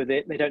familiar with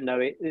it, they don't know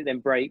it, it then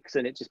breaks,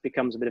 and it just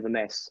becomes a bit of a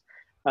mess.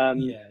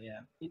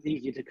 It's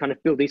easier to kind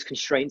of build these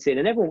constraints in,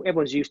 and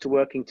everyone's used to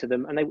working to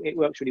them, and it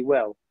works really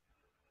well.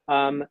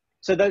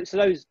 So those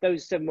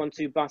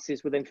 712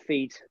 buses will then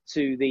feed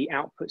to the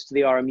outputs to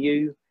the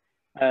RMU.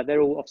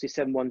 They're all obviously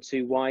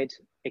 712 wide,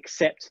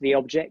 except the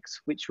objects,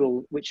 which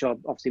are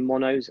obviously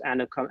monos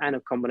and a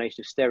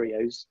combination of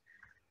stereos.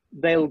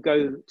 They'll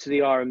go to the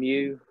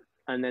RMU,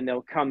 and then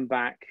they'll come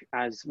back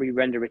as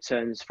re-render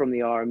returns from the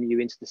RMU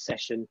into the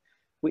session,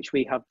 which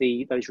we have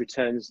those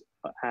returns.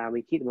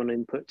 We keep them on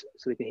input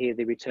so we can hear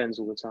the returns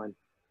all the time.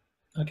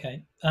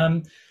 Okay.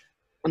 And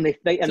they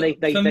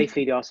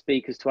feed our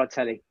speakers to our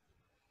telly.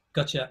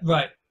 Gotcha.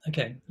 Right.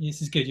 Okay.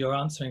 This is good. You're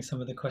answering some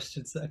of the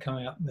questions that are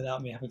coming up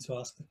without me having to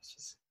ask them, which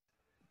is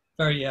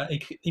very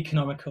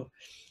economical.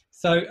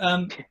 So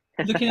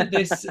looking at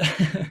this,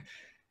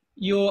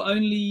 you're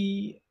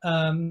only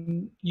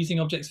using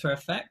objects for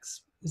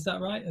effects. Is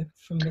that right?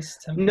 From this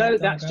template? No,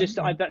 that's just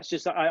I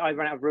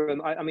ran out of room.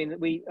 I mean,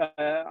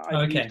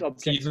 I used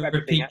objects for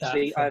everything.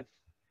 Actually,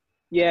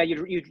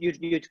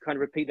 you'd kind of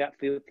repeat that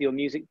for your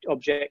music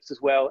objects as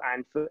well,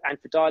 and for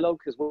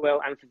dialogue as well,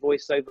 and for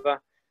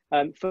voiceover.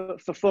 For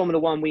Formula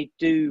One, we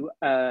do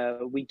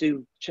make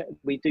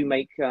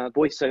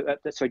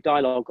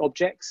dialogue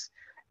objects.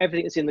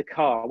 Everything that's in the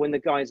car, when the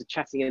guys are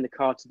chatting in the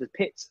car to the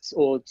pits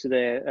or to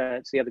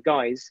the other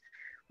guys,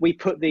 we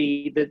put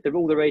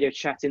all the radio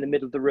chat in the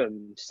middle of the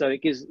room. So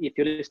it gives, if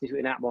you're listening to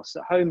it in Atmos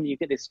at home, you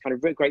get this kind of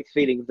great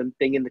feeling of them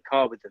being in the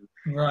car with them.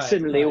 Right,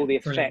 Similarly, all the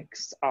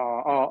effects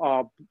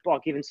are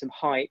given some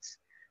height.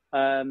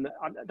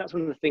 That's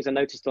one of the things I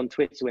noticed on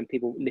Twitter when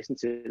people listen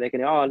to it. They're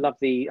going, "Oh, I love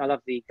the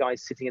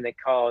guys sitting in their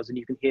cars, and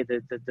you can hear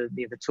the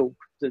talk,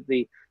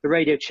 the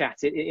radio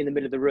chat in the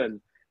middle of the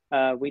room."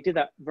 We did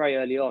that very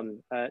early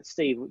on.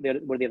 Steve,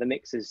 one of the other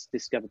mixers,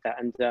 discovered that,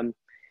 and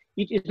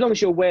as long as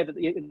you're aware that,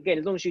 again,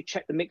 as long as you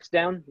check the mix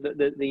down,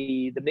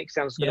 the mix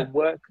down is going to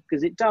work,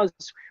 because it does.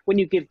 When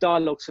you give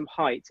dialogue some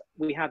height,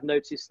 we have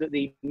noticed that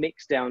the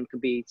mix down can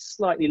be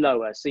slightly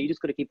lower. So you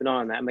just got to keep an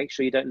eye on that and make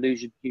sure you don't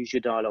use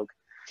your dialogue.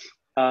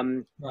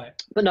 Right.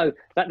 But no,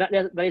 that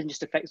isn't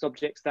just effects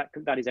objects.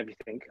 That is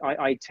everything.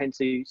 I tend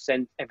to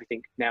send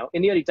everything now.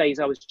 In the early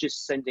days, I was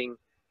just sending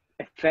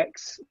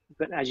effects,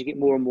 but as you get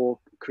more and more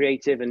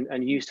creative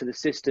and used to the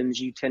systems,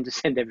 you tend to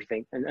send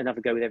everything and have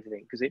a go with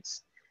everything, because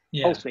it's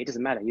ultimately it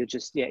doesn't matter. You're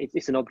just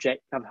it's an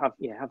object. Have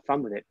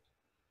fun with it.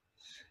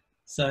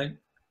 So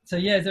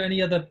is there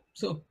any other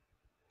sort of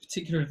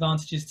particular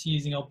advantages to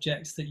using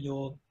objects that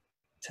you're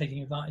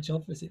taking advantage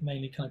of? Is it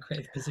mainly kind of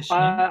creative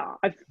positioning?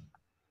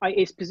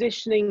 It's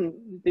positioning,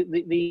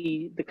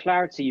 the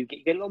clarity. You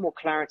get a lot more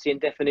clarity and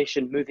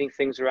definition moving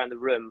things around the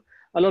room.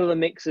 A lot of the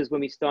mixers,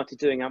 when we started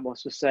doing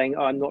Atmos, were saying,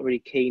 "Oh, I'm not really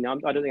keen. I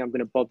don't think I'm going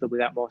to bother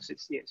with Atmos.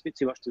 It's a bit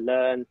too much to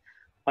learn.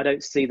 I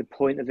don't see the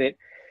point of it."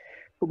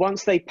 But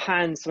once they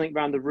pan something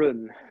around the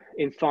room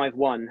in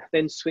 5.1,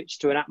 then switch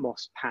to an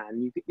Atmos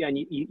pan,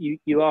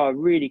 you are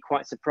really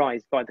quite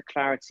surprised by the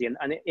clarity, and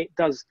it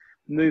does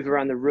move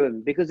around the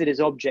room because it is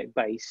object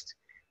based.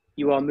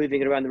 You are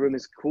moving it around the room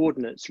as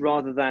coordinates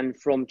rather than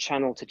from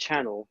channel to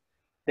channel.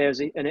 There's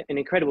an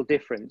incredible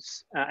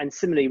difference. And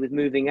similarly with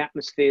moving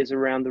atmospheres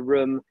around the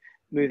room,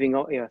 moving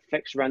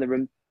effects around the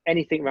room,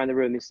 anything around the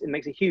room, it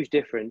makes a huge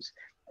difference.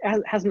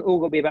 It hasn't all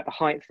got to be about the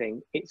height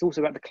thing. It's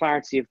also about the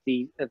clarity of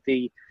the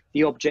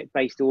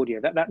object-based audio.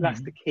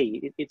 That's the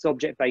key. It's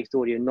object-based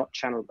audio, not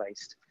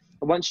channel-based.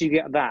 And once you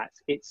get that,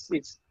 it's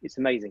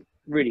amazing.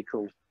 Really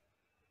cool.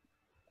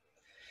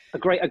 A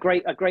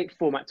great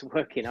format to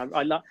work in.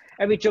 I love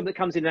every job that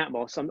comes in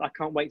Atmos. I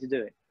can't wait to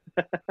do it.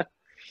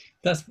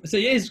 So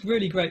it is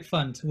really great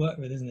fun to work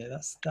with, isn't it?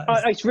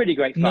 It's really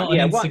great fun. Not an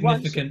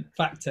insignificant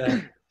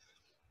factor.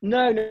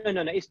 No.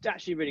 It's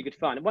actually really good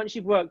fun. And once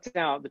you've worked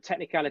out the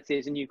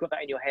technicalities and you've got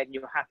that in your head and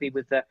you're happy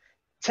with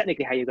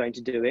technically how you're going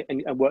to do it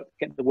and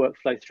get the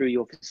workflow through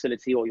your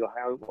facility or your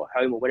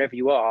home or wherever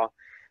you are,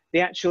 the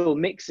actual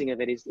mixing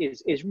of it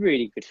is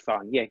really good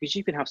fun. Yeah, because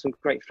you can have some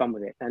great fun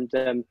with it. And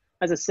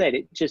as I said,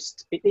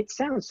 it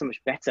sounds so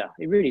much better.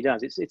 It really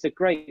does. It's a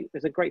great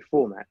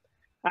format.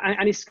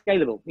 And it's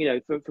scalable, you know,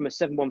 from a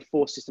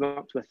 714 system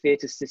up to a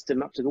theatre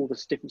system, up to all the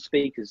different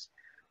speakers,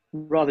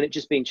 rather than it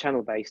just being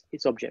channel based.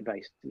 It's object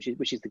based,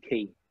 which is the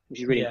key, which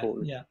is really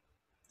important. Yeah.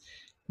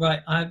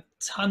 Right, I have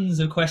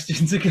tons of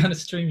questions that are kind of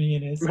streaming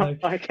in here. So, right,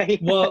 okay.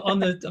 Well, I'm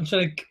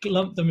trying to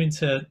lump them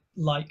into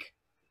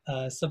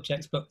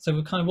subjects, but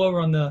so while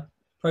we're on the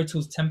Pro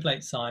Tools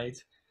template side,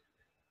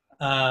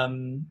 a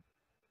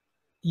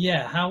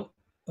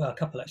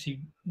couple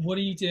actually. What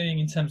are you doing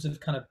in terms of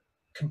kind of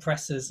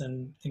compressors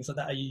and things like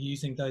that? Are you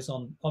using those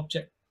on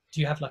object?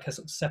 Do you have like a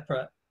sort of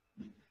separate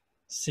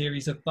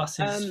series of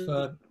buses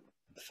for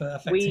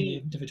affecting the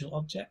individual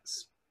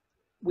objects?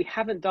 We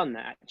haven't done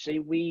that actually.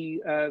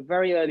 We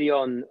very early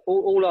on,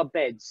 all our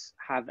beds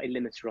have a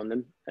limiter on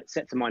them that's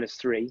set to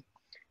 -3.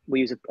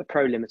 We use a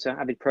Pro limiter,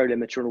 Avid Pro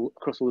limiter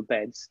across all the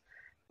beds.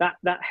 That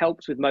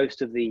helps with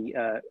most of the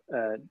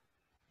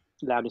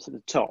loudness at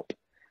the top.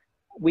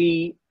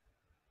 We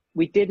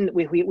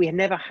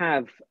never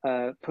have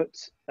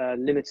put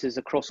limiters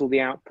across all the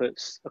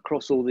outputs,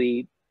 across all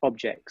the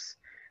objects.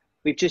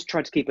 We've just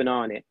tried to keep an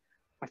eye on it.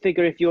 I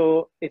figure if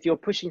you're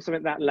pushing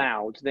something that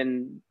loud,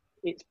 then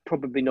it's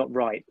probably not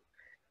right.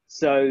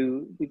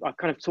 So I've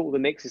kind of taught the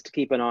mixers to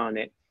keep an eye on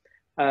it.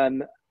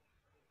 And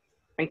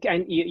if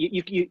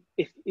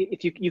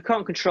you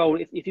can't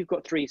control, if you've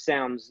got 3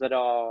 sounds that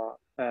are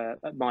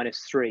at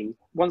 -3,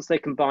 once they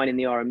combine in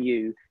the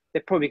RMU,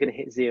 they're probably going to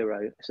hit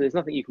 0. So there's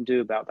nothing you can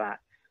do about that.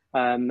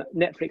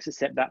 Netflix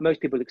accept that.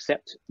 Most people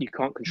accept you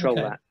can't control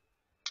that,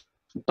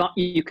 but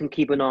you can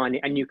keep an eye on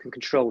it and you can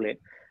control it.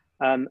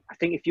 I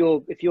think if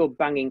you're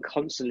banging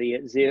constantly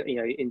at 0, you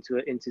know,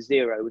 into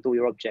 0 with all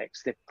your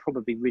objects, they're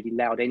probably really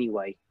loud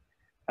anyway,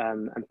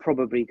 and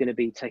probably going to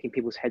be taking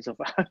people's heads off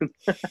at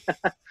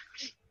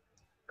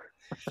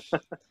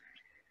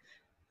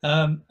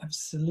home.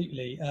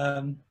 Absolutely.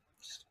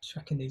 Just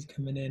tracking these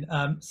coming in.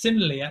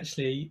 Similarly,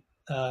 actually,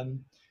 I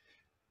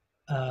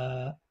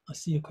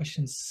see your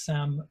question,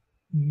 Sam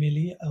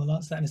Millie. I'll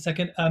answer that in a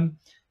second.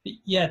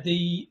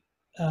 The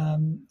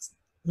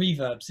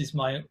reverbs is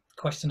my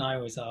question I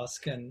always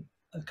ask, and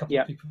a couple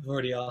of people have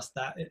already asked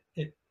that.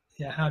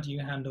 How do you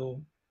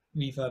handle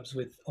reverbs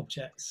with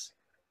objects?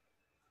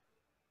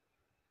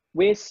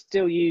 We're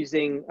still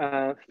using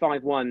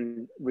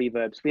 5.1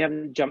 reverbs. We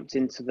haven't jumped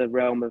into the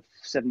realm of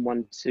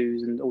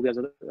 7.1.2s and all the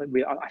other.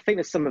 I think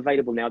there's some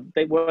available now.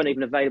 They weren't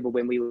even available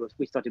when we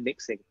started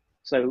mixing.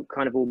 So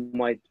kind of all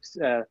my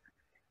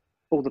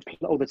all the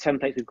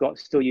templates we've got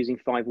still using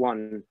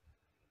 5.1.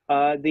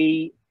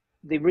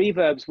 The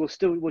reverbs will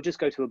just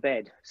go to a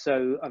bed.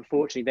 So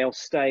unfortunately, they'll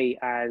stay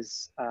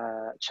as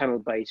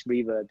channel-based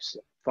reverbs,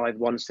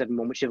 5.1,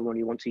 7.1, whichever one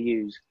you want to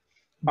use.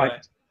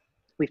 Right.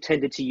 We've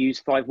tended to use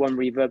 5.1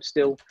 reverb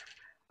still.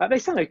 They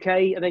sound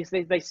okay, and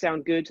they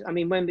sound good. I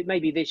mean,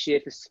 maybe this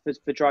year for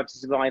Drive to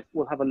Survive,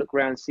 we'll have a look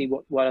around and see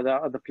what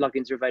other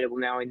plugins are available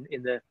now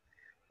in the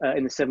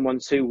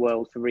 7.1.2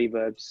 world for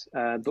reverbs.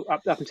 But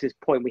up until this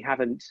point, we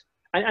haven't.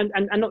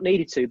 And not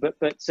needed to, but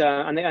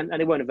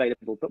they weren't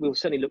available. But we'll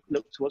certainly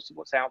look to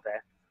what's out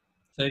there.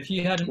 So if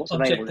you had an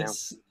object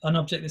that's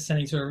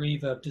sending to a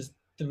reverb, does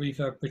the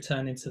reverb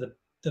return into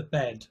the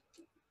bed?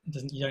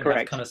 You don't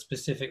have kind of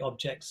specific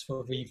objects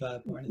for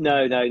reverb or anything?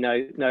 No.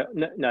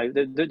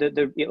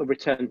 It will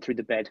return through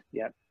the bed.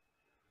 Yeah.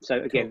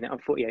 So again,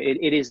 unfortunately,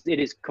 it is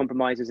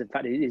compromises. In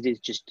fact, it is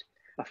just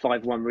a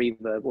 5.1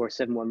 reverb or a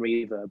 7.1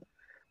 reverb,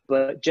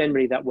 but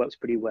generally that works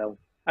pretty well.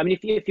 I mean,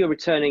 if you're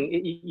returning,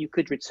 you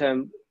could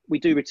return. We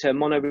do return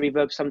mono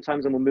reverb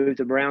sometimes, and we'll move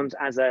them around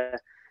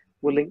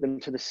we'll link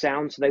them to the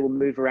sound, so they will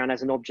move around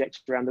as an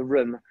object around the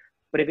room.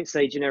 But if it's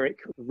a generic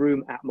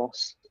room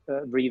Atmos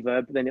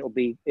reverb, then it'll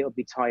be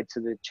tied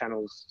to the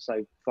channels,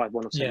 so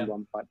 5.1 or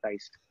 7.1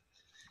 based.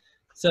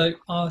 So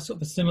sort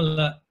of a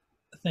similar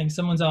thing.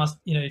 Someone's asked,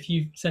 if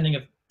you're sending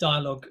a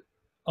dialogue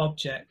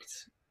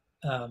object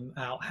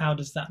out, how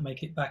does that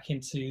make it back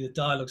into the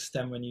dialogue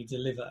stem when you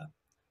deliver?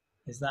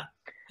 Is that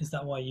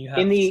why you have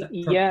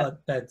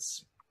separate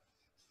beds?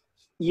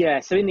 Yeah.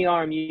 So in the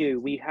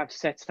RMU, we have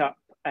set up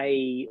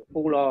when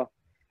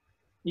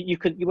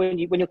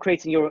you're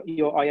creating your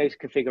I/O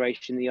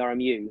configuration in the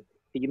RMU,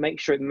 you make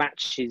sure it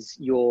matches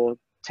your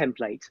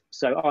template.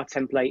 So our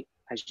template,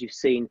 as you've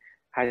seen,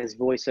 has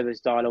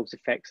voiceovers, dialogues,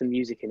 effects, and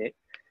music in it.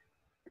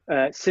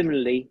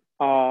 Similarly,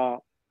 our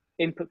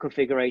input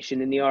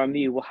configuration in the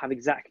RMU will have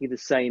exactly the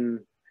same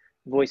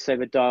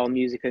voiceover, dial,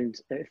 music, and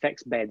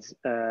effects beds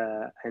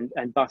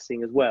and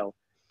busing as well.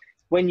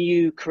 When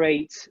you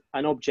create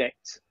an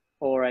object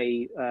or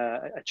a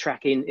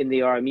track in the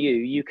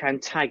RMU, you can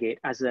tag it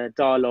as a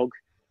dialogue,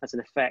 as an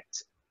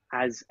effect,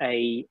 as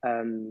a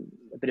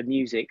bit of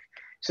music.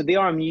 So the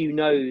RMU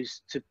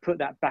knows to put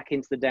that back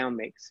into the down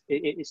mix.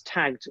 It's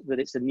tagged that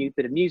it's a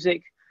bit of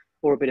music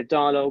or a bit of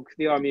dialogue.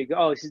 The RMU go,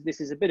 oh,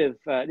 this is a bit of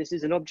this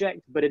is an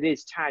object, but it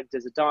is tagged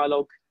as a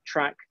dialogue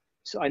track.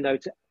 So I know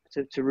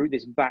to route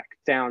this back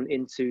down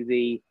into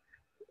the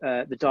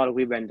dialogue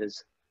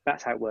re-renders.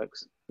 That's how it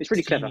works. It's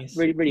really clever,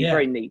 really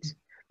very neat.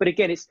 But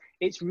again,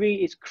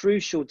 it's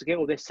crucial to get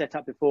all this set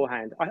up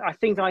beforehand. I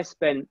think I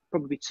spent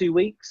probably 2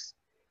 weeks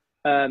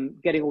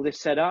getting all this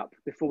set up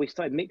before we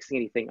started mixing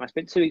anything. I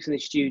spent 2 weeks in the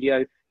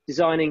studio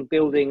designing,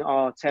 building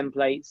our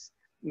templates,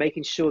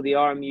 making sure the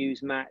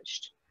RMUs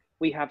matched.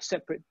 We have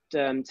separate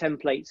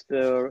templates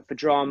for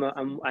drama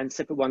and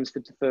separate ones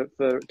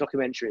for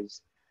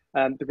documentaries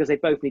because they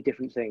both need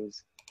different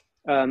things.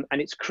 And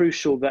it's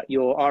crucial that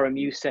your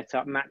RMU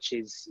setup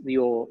matches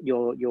your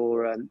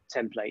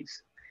templates.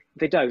 If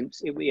they don't,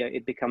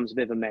 it becomes a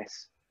bit of a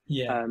mess.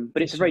 Yeah,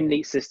 but it's a very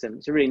neat system.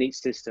 It's a really neat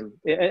system.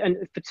 And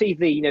for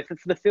TV, you know, for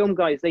the film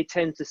guys, they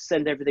tend to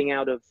send everything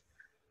out of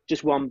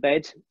just one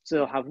bed. So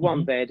they'll have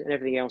one bed and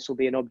everything else will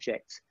be an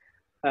object.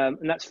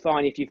 And that's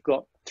fine if you've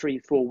got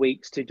 3-4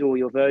 weeks to do all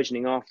your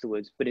versioning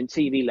afterwards. But in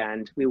TV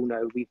land, we all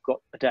know we've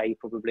got a day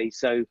probably.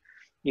 So,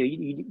 you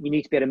know, you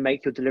need to be able to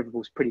make your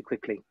deliverables pretty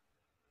quickly.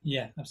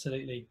 Yeah,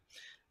 absolutely.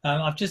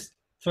 I've just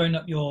thrown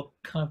up your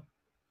kind of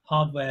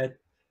hardware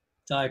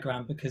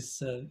diagram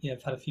because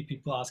I've had a few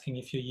people asking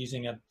if you're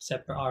using a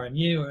separate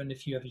RMU and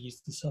if you ever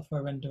used the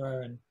software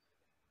renderer.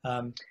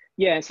 And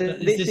so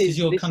this is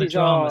your kind of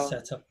drama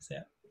setup, is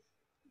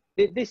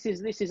it? This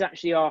is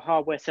actually our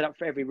hardware setup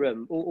for every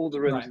room. All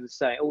the rooms are the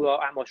same. All our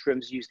Atmos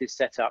rooms use this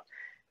setup.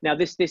 Now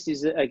this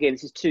is again,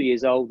 this is 2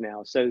 years old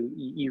now, so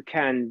you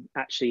can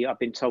actually, I've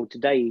been told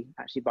today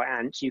actually by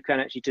Ant, you can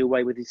actually do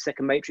away with the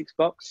second matrix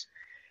box.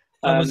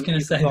 I was going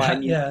to say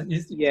that.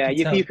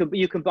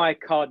 You can buy a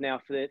card now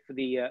for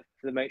the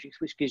matrix,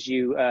 which gives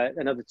you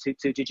another two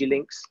digi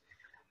links.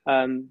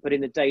 But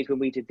in the days when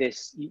we did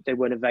this, they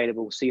weren't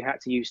available, so you had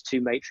to use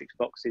 2 matrix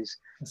boxes.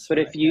 But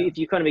if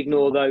you kind of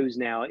ignore those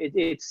now,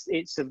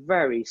 it's a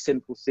very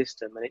simple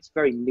system and it's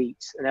very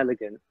neat and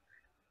elegant.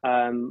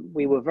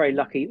 We were very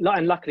lucky,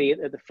 and luckily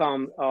at the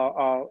farm,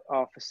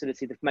 our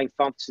facility, the main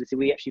farm facility,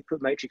 we actually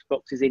put matrix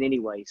boxes in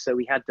anyway, so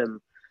we had them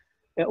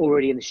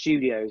already in the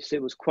studio, so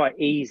it was quite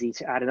easy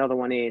to add another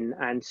one in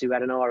and to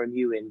add an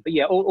RMU in. But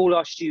yeah, all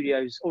our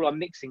studios, all our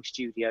mixing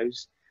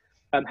studios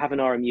have an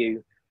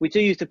RMU. We do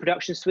use the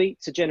production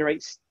suite to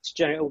generate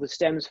all the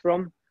stems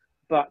from,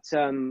 but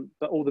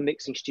all the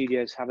mixing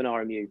studios have an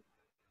RMU.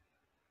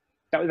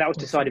 That was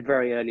decided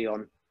very early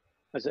on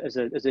as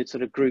a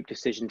sort of group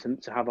decision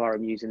to have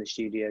RMUs in the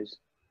studios.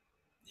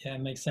 Yeah,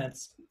 it makes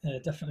sense.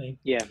 Definitely.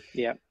 Yeah.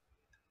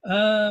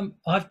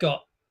 I've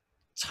got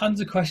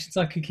tons of questions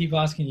I could keep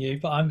asking you,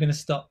 but I'm going to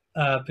stop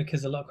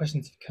because a lot of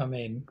questions have come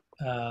in.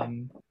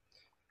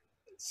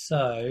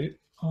 So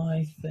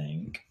I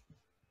think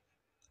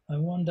I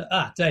wonder.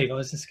 Dave, I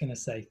was just going to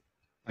say,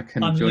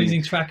 I'm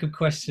losing track of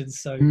questions.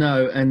 So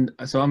no, and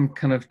so I'm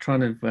kind of trying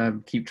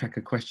to keep track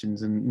of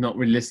questions and not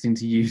really listening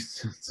to you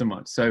so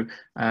much. So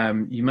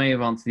you may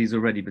have answered these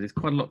already, but there's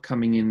quite a lot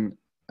coming in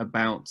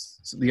about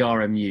the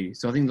RMU.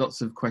 So I think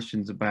lots of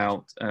questions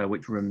about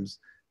which rooms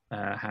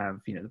have,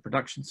 you know, the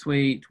production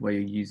suite, where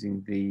you're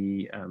using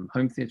the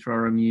home theatre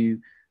RMU,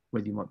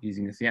 whether you might be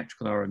using the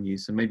theatrical RMU.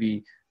 So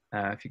maybe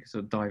if you could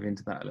sort of dive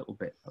into that a little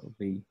bit,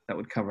 that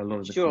would cover a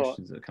lot of the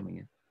questions that are coming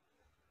in.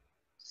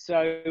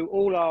 So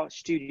all our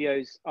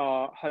studios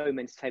are home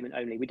entertainment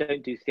only. We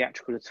don't do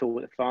theatrical at all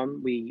at the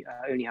farm. We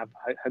only have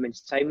home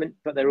entertainment,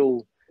 but they're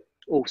all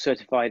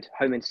certified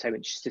home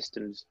entertainment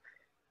systems.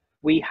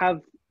 We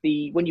have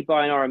when you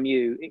buy an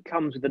RMU, it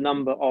comes with a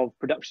number of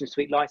production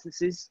suite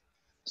licenses.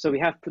 So we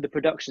have put the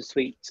production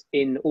suite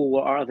in all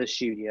our other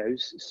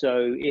studios.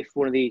 So if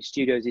one of the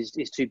studios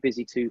is too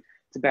busy to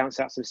bounce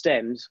out some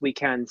stems, we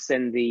can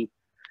send the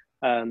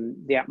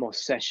Atmos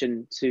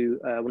session to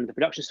one of the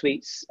production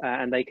suites,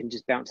 and they can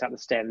just bounce out the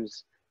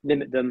stems,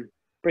 limit them,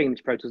 bring them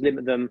to Pro Tools,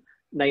 limit them,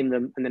 name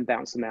them, and then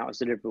bounce them out as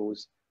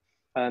deliverables.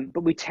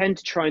 But we tend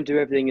to try and do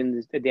everything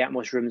in the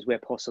Atmos rooms where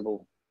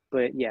possible.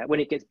 But yeah, when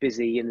it gets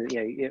busy, and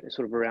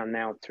sort of around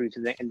now through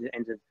to the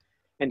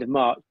end of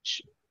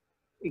March,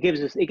 it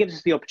gives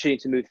us the opportunity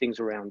to move things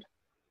around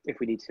if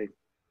we need to.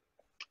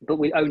 But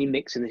we only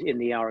mix in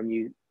the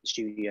RMU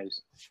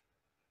studios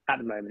at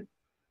the moment.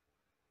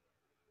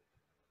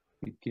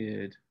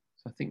 Good.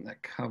 So I think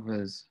that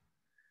covers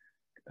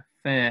a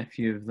fair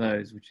few of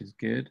those, which is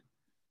good.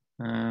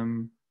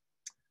 Actually,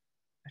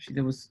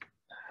 there was,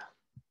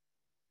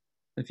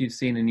 if you've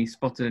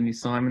spotted any,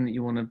 Simon, that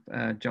you want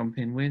to jump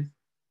in with?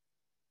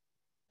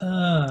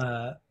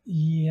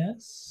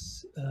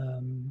 Yes.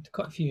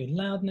 Quite a few in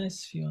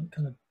loudness, a few on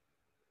kind of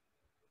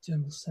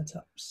general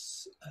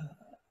setups.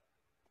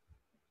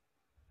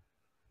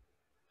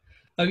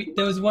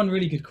 There was one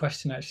really good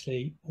question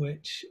actually,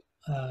 which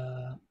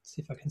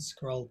see if I can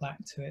scroll back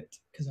to it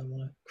because I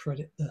want to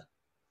credit the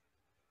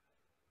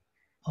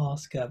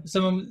asker.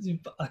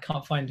 I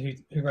can't find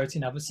who wrote it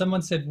now, but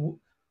someone said,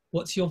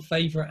 "What's your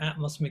favorite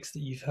Atmos mix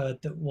that you've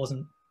heard that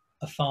wasn't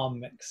a farm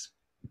mix?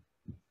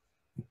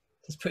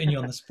 Just putting you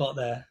on the spot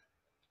there.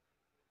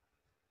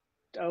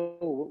 Oh,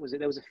 what was it?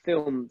 There was a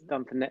film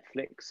done for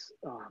Netflix.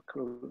 Oh, I can't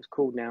remember what it was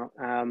called now.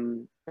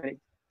 And it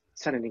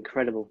sounded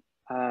incredible.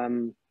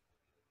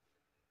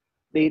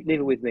 Leave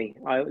it with me.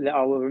 I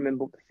will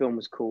remember what the film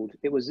was called.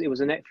 It was a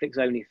Netflix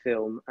only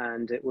film,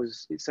 and it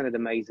sounded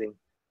amazing.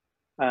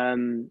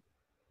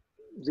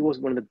 It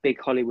wasn't one of the big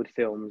Hollywood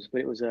films,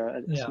 but it was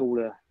a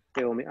smaller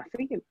film. I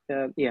think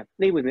leave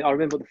it with me. I'll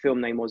remember what the film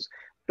name was.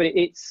 But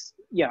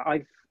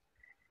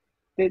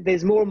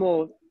there's more and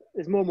more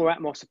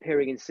Atmos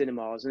appearing in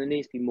cinemas, and there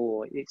needs to be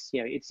more. It's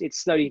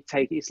slowly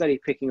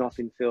picking up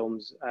in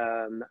films,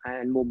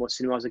 and more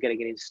cinemas are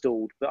getting it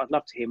installed. But I'd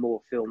love to hear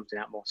more films in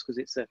Atmos, because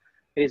it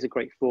is a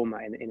great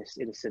format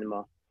in a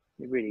cinema.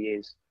 It really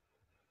is.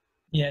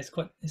 Yeah,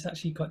 it's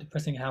actually quite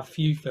depressing how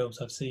few films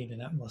I've seen in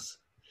Atmos.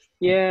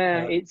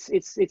 Yeah,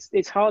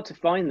 it's hard to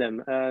find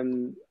them.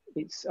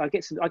 I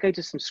go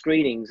to some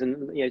screenings,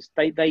 and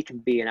they can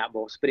be in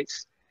Atmos, but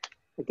it's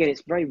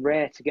very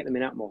rare to get them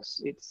in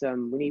Atmos.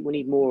 We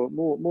need more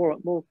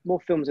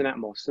films in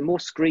Atmos, and more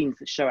screens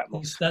that show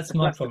Atmos. That's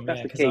my problem.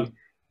 That's yeah, the key.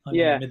 I'm in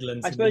the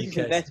Midlands. I suppose in it's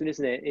the UK, investment,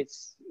 isn't it?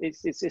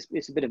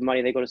 It's a bit of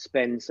money they've got to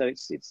spend, so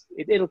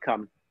it'll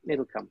come.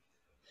 It'll come.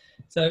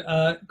 So,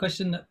 a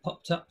question that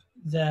popped up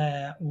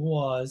there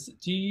was: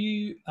 are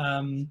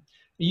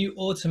you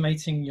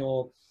automating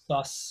your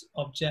bus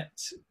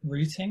object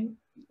routing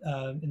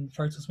in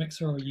Photos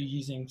Mixer, or are you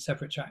using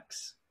separate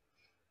tracks?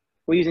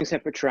 We're using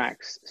separate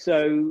tracks.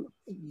 So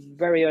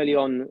very early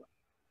on,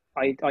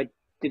 I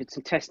did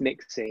some test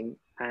mixing,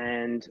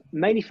 and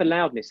mainly for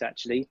loudness,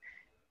 actually.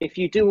 If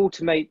you do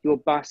automate your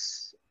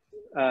bus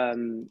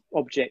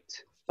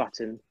object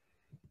button,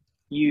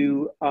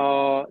 you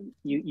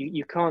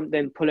can't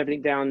then pull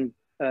everything down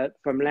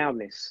from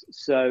loudness.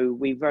 So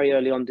we very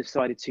early on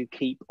decided to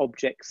keep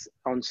objects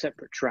on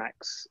separate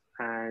tracks,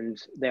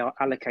 and they are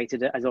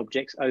allocated as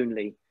objects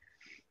only.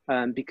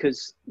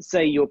 Because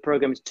say your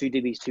program is 2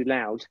 dBs too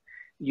loud,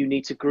 you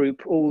need to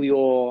group all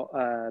your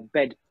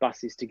bed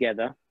buses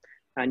together,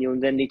 and you'll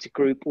then need to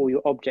group all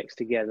your objects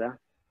together,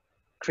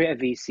 create a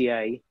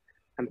VCA,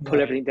 and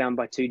pull everything down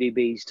by 2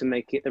 dBs to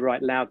make it the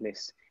right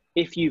loudness.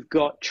 If you've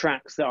got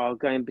tracks that are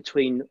going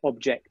between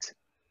object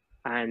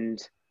and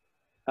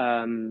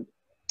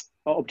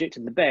object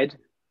in the bed,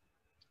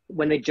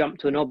 when they jump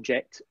to an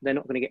object, they're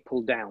not going to get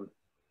pulled down,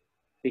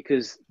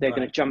 because they're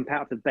going to jump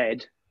out of the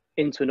bed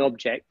into an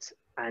object,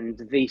 and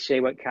the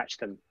VCA won't catch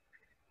them.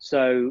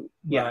 So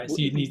so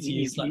you need to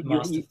use like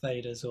master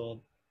faders or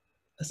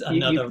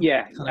another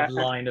kind of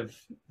line of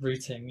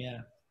routing.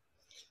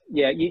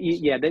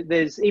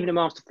 There's even a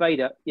master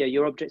fader.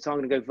 Your objects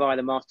aren't going to go via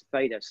the master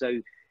fader, so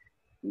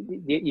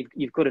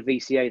you've got to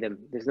VCA them.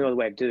 There's no other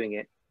way of doing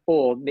it,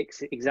 or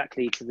mix it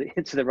exactly to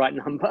the right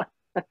number.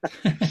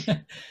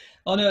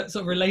 On a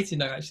sort of related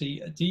note,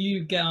 actually, do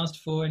you get asked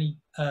for any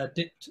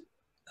dipped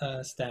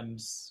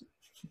stems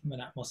from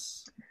an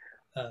Atmos?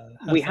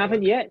 We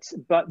haven't yet,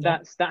 but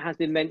that has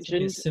been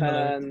mentioned. It's a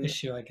similar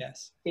issue, I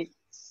guess.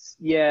 It's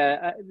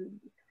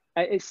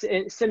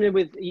similar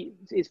with.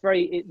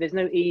 There's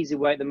no easy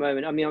way at the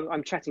moment. I mean,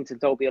 I'm chatting to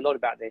Dolby a lot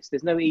about this.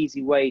 There's no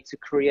easy way to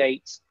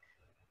create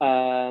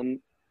a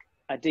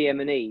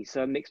DM&E,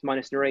 so a mix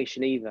minus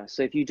narration either.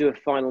 So if you do a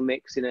final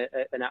mix in an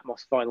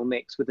Atmos final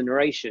mix with the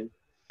narration,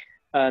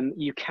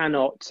 you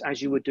cannot,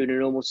 as you would do in a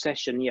normal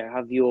session,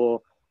 have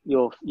your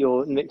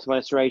mix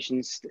minus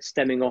narration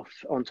stemming off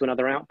onto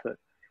another output.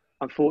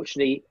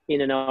 Unfortunately,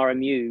 in an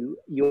RMU,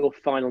 your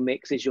final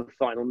mix is your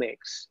final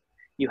mix.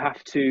 You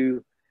have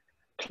to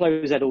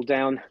close that all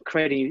down,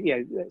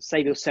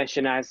 save your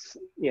session as,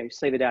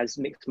 save it as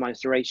mix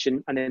minus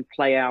narration, and then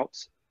play out,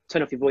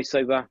 turn off your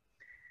voiceover,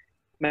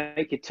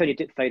 turn your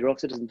dip fader off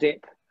so it doesn't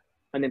dip,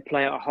 and then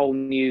play out a whole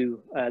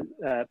new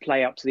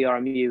play out to the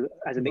RMU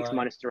as a mix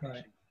minus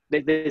narration.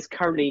 There's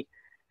currently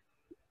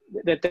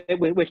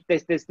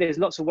there's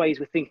lots of ways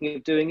we're thinking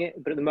of doing it,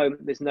 but at the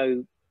moment there's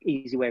no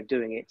easy way of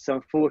doing it. So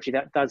unfortunately,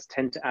 that does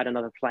tend to add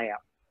another play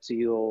out to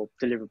your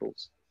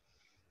deliverables,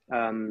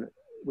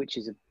 which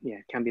is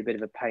can be a bit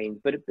of a pain.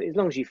 But as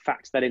long as you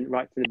factor that in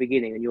right from the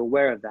beginning and you're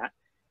aware of that,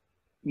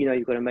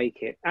 you've got to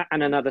make it,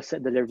 and another set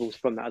of deliverables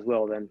from that as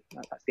well. Then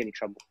that's the only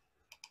trouble.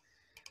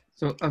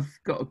 So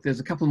there's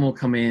a couple more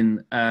come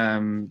in a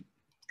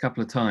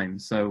couple of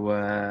times.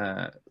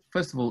 So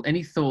first of all,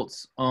 any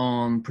thoughts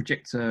on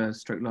projector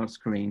stroke large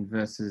screen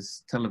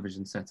versus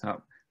television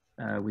setup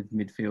with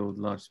midfield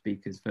large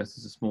speakers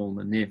versus a small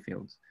and near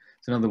fields?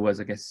 So in other words,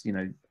 I guess,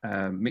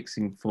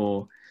 mixing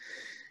for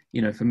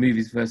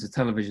movies versus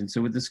television.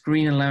 So with the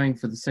screen allowing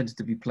for the center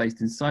to be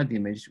placed inside the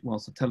image,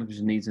 whilst the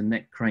television needs a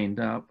neck craned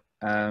up,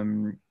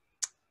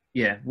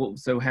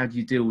 so how do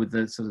you deal with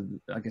the sort of,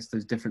 I guess,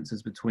 those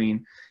differences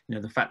between,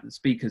 the fact that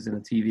speakers in a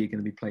TV are going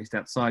to be placed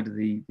outside of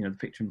the, the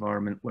picture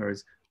environment,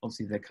 whereas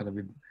obviously they're kind of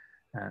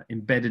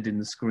embedded in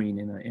the screen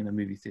in a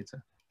movie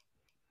theater?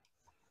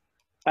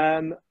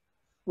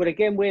 Well,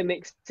 again, we're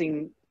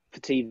mixing for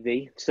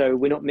TV, so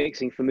we're not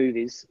mixing for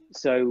movies.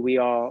 So we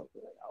are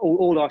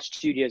all our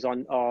studios are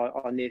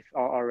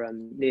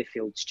near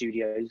field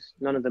studios.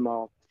 None of them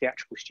are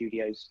theatrical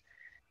studios,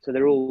 so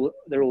they're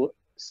all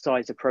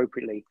sized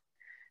appropriately.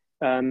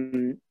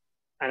 And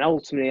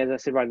ultimately, as I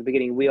said right at the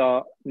beginning, we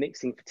are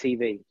mixing for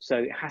TV, so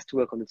it has to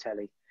work on the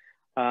telly,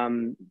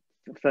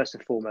 first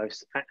and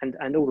foremost.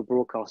 And all the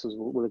broadcasters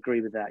will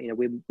agree with that. You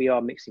know, we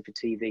are mixing for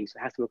TV, so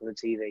it has to work on the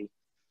TV.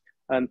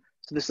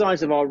 So the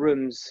size of our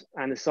rooms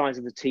and the size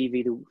of the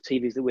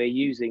TVs that we're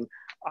using,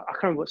 I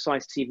can't remember what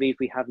size TVs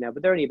we have now,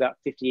 but they're only about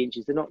 50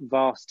 inches. They're not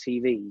vast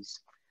TVs.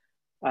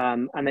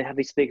 And they have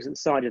these speakers at the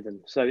side of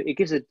them. So it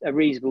gives a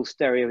reasonable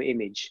stereo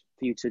image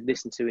for you to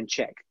listen to and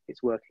check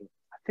it's working.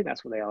 I think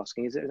that's what they're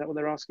asking. Is that what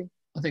they're asking?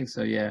 I think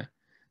so, yeah.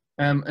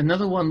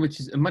 Another one, which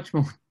is a much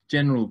more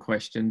general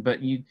question, but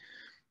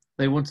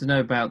they want to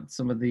know about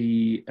some of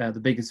the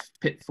biggest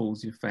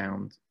pitfalls you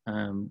found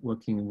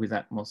working with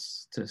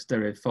Atmos to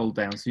stereo fold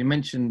down. So you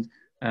mentioned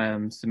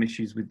some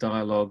issues with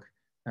dialogue,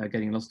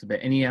 getting lost a bit.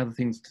 Any other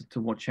things to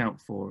watch out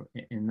for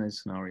in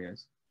those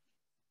scenarios?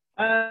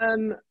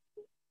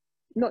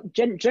 Not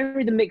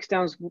generally, the mix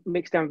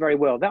down very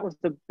well. That was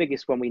the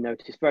biggest one we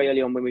noticed very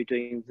early on when we were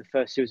doing the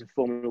first series of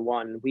Formula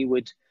One. We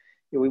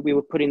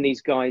were putting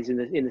these guys in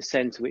the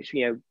centre, which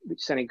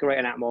sounded great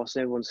in Atmos,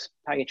 and everyone's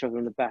patting each other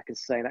on the back and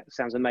saying that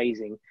sounds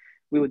amazing.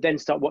 We would then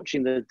start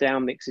watching the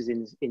down mixes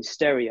in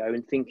stereo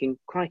and thinking,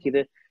 crikey,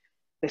 they're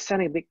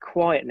sounding a bit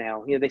quiet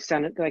now. You know,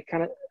 they're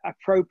kind of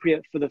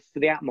appropriate for the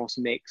Atmos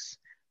mix,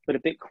 but a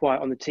bit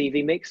quiet on the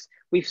TV mix.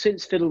 We've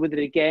since fiddled with it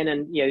again,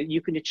 and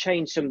you can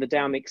change some of the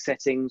down mix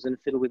settings and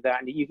fiddle with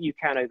that, and you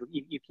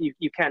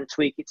can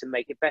tweak it to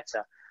make it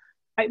better.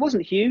 It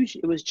wasn't huge;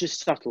 it was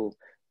just subtle.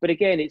 But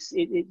again,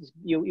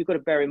 you've got to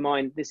bear in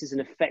mind this is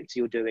an effect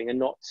you're doing, and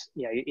not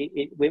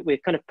we're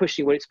kind of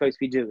pushing what it's supposed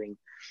to be doing.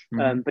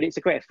 Mm-hmm. But it's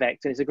a great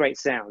effect and it's a great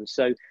sound.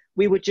 So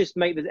we would just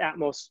make the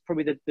Atmos,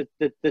 probably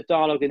the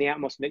dialogue in the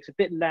Atmos mix, a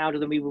bit louder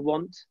than we would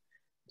want.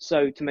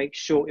 So to make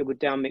sure it would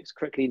down mix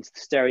correctly into the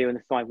stereo and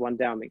the 5.1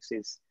 down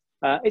mixes.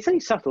 It's only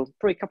subtle,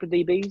 probably a couple of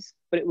dBs,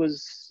 but it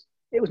was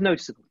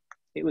noticeable.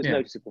 It was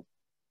noticeable.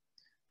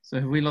 So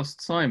have we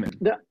lost Simon?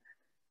 No.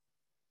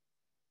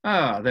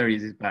 There he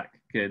is. He's back.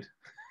 Good.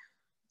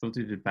 Thought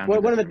he did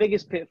Well, one of the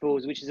biggest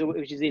pitfalls, which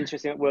is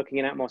interesting about working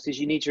in Atmos, is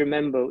you need to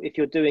remember if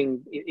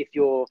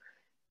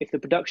the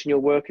production you're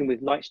working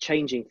with likes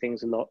changing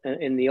things a lot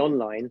in the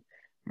online.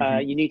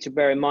 You need to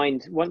bear in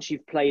mind, once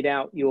you've played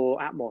out your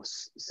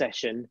Atmos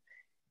session,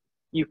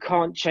 you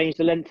can't change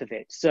the length of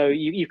it. So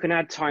you can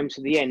add time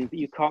to the end, but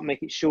you can't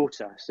make it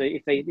shorter. So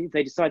if they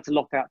decide to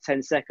lop out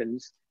 10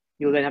 seconds,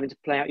 you're then having to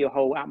play out your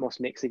whole Atmos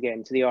mix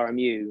again to the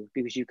RMU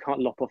because you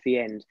can't lop off the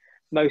end.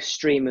 Most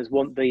streamers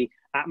want the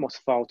Atmos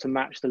file to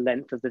match the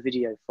length of the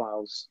video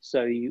files.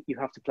 So you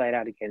have to play it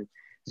out again.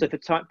 So for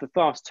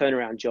fast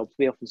turnaround jobs,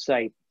 we often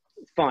say,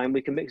 fine,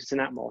 we can mix it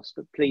in Atmos,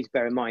 but please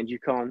bear in mind, you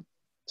can't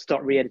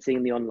start re-editing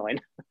in the online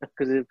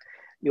because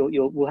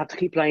we'll have to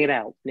keep playing it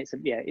out, and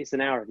it's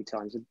an hour every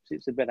time, so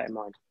bear that in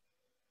mind.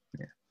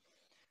 Yeah.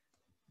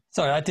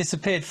 Sorry, I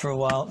disappeared for a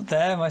while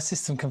there. My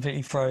system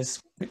completely froze,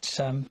 which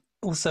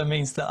also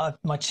means that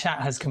my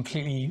chat has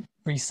completely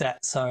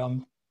reset. So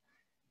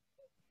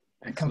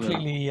I'm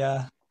completely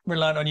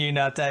reliant on you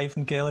now, Dave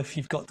and Gil, if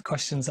you've got the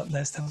questions up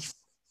there still.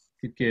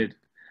 Good.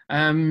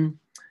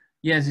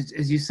 Yes,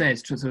 as you say,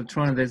 it's sort of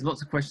trying. There's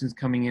lots of questions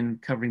coming in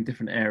covering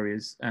different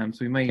areas, so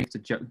we may have to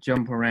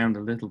jump around a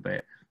little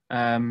bit.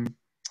 Let's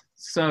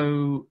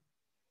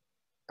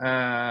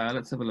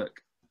have a look.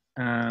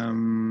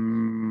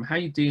 How are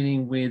you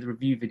dealing with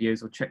review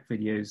videos or check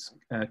videos?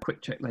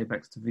 Quick check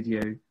laybacks to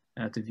video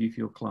to view for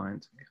your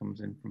client.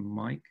 Comes in from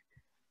Mike.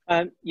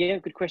 Yeah,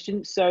 good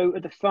question. So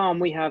at the farm,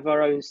 we have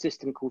our own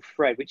system called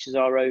Fred, which is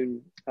our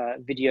own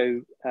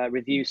video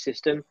review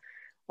system.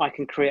 I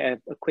can create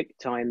a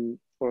QuickTime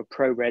or a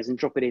ProRes and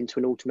drop it into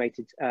an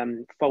automated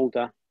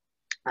folder,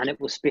 and it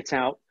will spit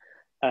out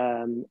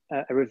a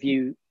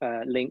review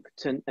link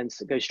and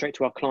go straight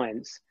to our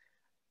clients.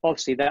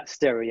 Obviously, that's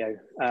stereo,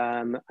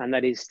 and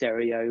that is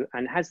stereo,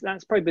 and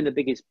that's probably been the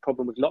biggest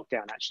problem with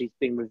lockdown. Actually, it's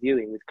been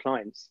reviewing with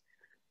clients.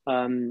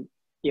 I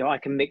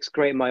can mix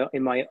great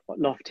in my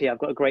loft here. I've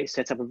got a great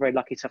setup. I'm very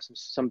lucky to have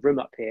some room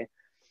up here,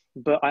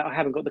 but I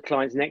haven't got the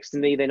clients next to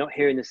me. They're not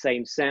hearing the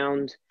same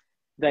sound.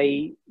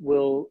 They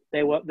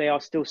are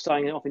still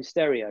signing it off in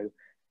stereo.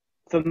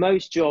 For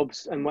most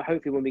jobs, and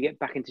hopefully when we get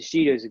back into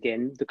studios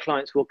again, the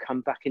clients will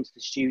come back into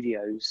the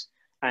studios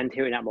and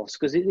hear in Atmos,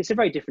 because it's a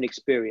very different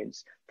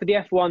experience. For the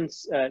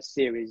F1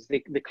 series,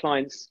 the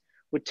clients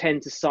would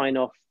tend to sign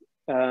off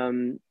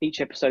each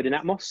episode in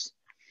Atmos.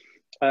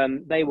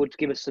 They would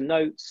give us some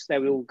notes, they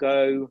would all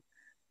go,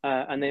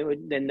 and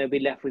then they'll be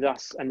left with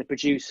us and the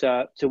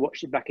producer to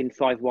watch it back in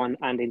 5.1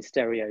 and in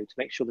stereo to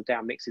make sure the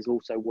down mixes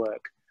also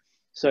work.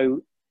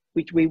 So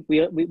we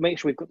make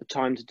sure we've got the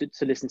time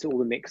to listen to all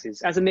the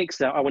mixes. As a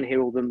mixer, I want to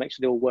hear all of them, make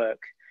sure they all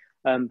work.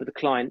 But the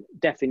client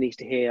definitely needs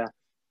to hear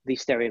the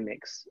stereo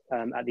mix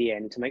at the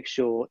end to make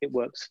sure it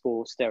works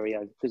for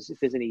stereo. Because if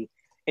there's any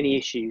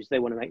issues, they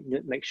want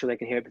to make sure they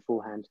can hear it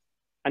beforehand.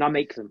 And I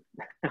make them.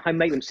 I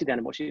make them sit down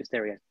and watch it in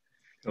stereo.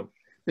 Cool.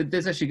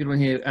 There's actually a good one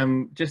here.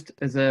 Just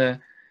as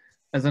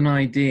an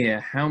idea,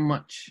 how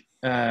much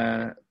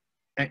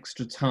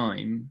extra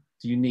time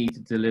do you need to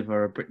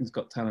deliver a Britain's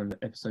Got Talent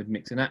episode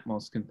mix in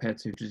Atmos compared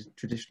to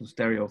traditional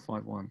stereo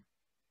 5.1?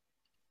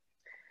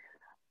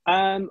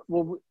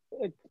 Well,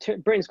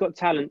 Britain's Got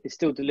Talent is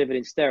still delivered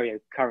in stereo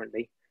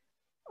currently.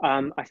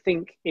 I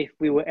think if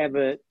we were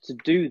ever to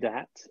do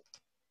that,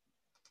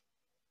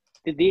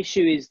 the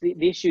issue is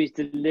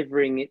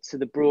delivering it to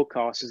the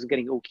broadcasters and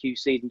getting it all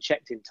QC'd and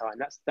checked in time.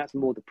 That's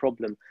more the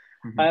problem.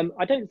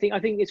 I think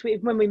it's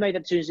when we made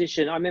that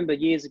transition. I remember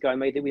years ago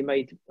we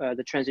made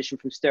the transition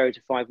from stereo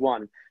to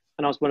 5.1,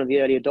 and I was one of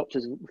the early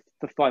adopters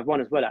for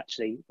 5.1 as well,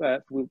 actually,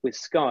 with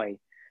Sky.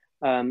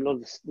 A lot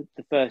of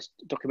the first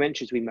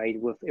documentaries we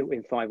made were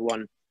in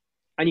 5.1,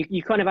 and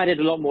you kind of added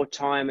a lot more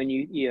time, and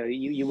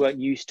you weren't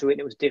used to it.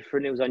 It was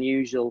different. It was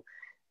unusual.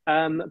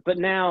 But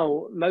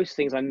now most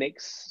things I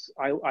mix,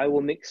 I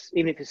will mix,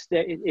 even if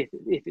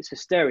it's a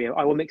stereo,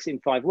 I will mix it in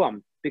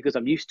 5.1 because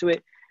I'm used to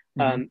it.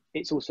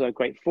 It's also a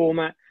great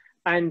format.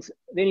 And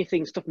the only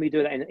thing stopping me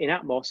doing that in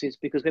Atmos is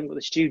because we haven't got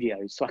the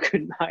studios, so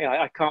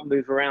I can't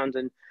move around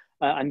and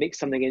I mix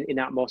something in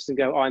Atmos and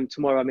go,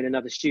 tomorrow I'm in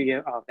another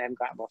studio. Oh, they haven't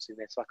got Atmos in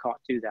there, so I can't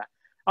do that.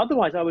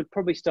 Otherwise, I would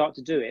probably start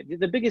to do it.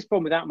 The biggest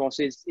problem with Atmos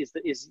is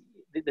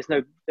there's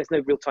no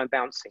real time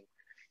bouncing.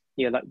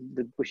 Like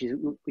which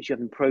you have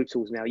in Pro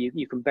Tools now.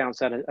 You can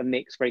bounce out a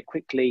mix very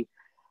quickly,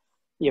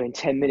 in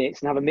 10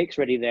 minutes and have a mix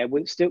ready there.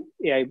 With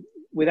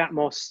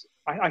Atmos,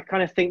 I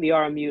kind of think the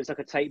RMU is like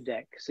a tape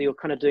deck. So you're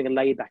kind of doing a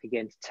layback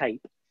against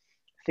tape.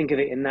 Think of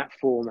it in that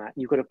format.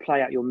 You've got to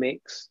play out your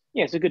mix.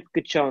 Yeah, it's a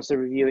good chance of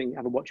reviewing,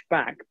 have a watch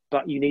back,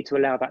 but you need to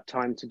allow that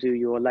time to do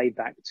your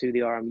layback to the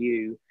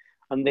RMU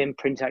and then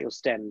print out your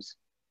stems.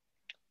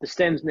 The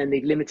stems then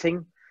need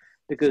limiting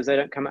because they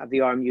don't come out of the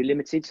RMU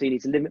limited. So you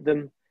need to limit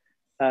them,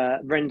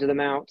 render them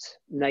out,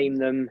 name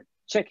them,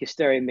 check your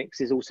stereo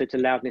mixes also to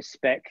loudness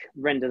spec,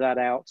 render that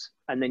out,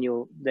 and then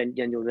you're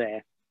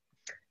there.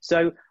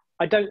 So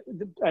I don't.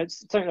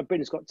 Something like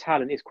Britain's Got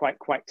Talent is quite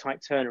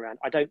tight turnaround.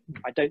 I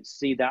don't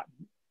see that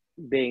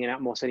being an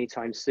Atmos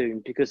anytime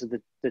soon because of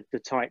the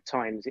tight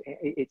times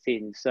it's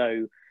in.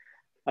 So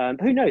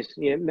who knows?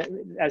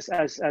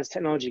 As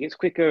technology gets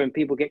quicker and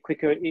people get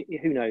quicker,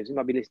 who knows? It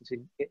might be listened to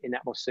in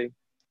Atmos soon.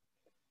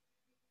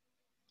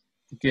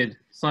 Good.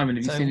 Simon,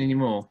 have you seen any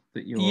more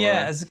that you're...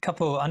 Yeah, there's a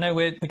couple. I know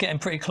we're getting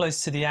pretty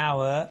close to the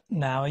hour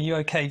now. Are you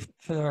okay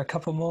for a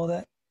couple more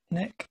there,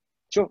 Nick?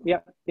 Sure, yeah.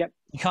 You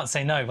can't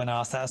say no when I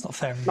ask that. That's not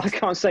fair. I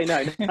can't say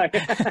no.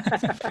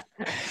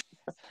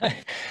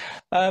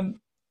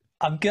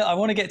 I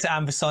want to get to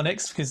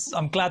ambisonics because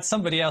I'm glad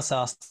somebody else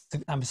asked the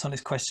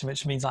ambisonics question,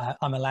 which means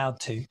I'm allowed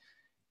to.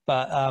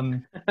 But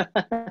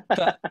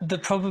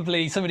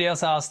probably somebody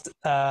else asked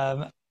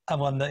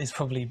one that is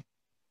probably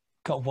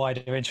got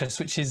wider interest,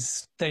 which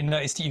is they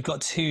noticed that you've got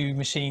two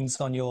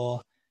machines on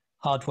your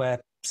hardware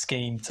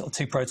scheme, or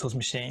two Pro Tools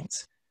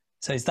machines.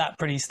 So is that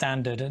pretty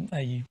standard? And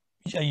are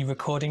you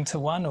recording to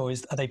one, or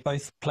are they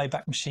both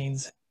playback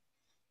machines?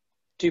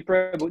 There's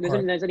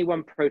only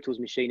one Pro Tools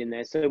machine in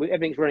there, so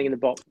everything's running in the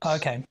box.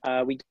 Okay.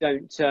 We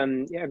don't.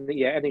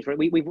 Everything's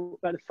running. We've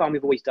at the farm.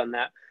 We've always done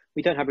that.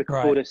 We don't have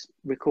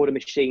recorder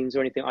machines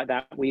or anything like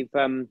that. We've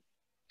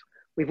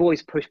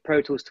always pushed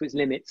Pro Tools to its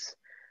limits.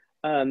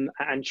 And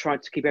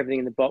tried to keep everything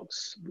in the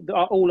box.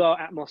 All our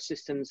Atmos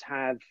systems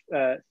have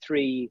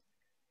 3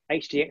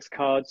 HDX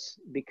cards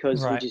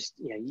because we just,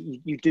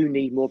 you do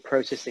need more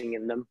processing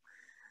in them.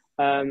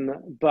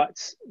 But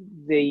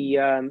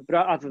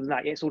other than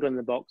that, it's all done in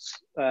the box.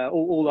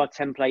 All our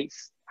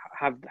templates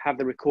have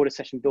the recorder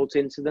session built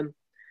into them,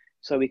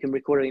 so we can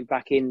record it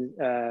back in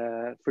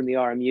from the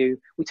RMU.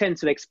 We tend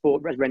to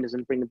export renders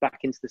and bring them back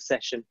into the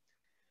session.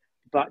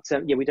 But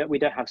we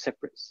don't have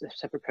separate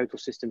Pro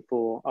Tools system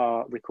for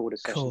our recorder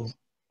sessions. Cool.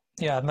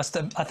 Yeah,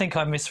 I think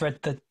I misread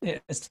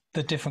it's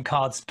the different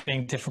cards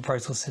being different Pro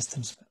Tools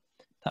systems.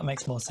 That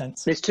makes more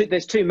sense. There's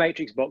two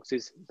matrix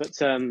boxes,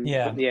 but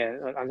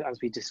as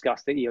we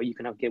discussed, you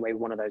can get away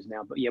with one of those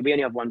now. But we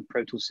only have one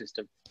Pro Tools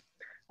system,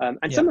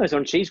 and some of those are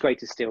on cheese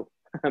graters still,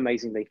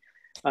 amazingly.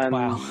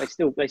 Wow.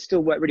 They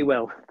still work really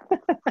well.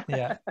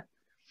 Yeah,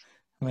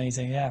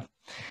 amazing. Yeah,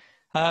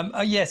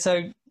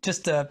 So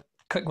just a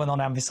quick one on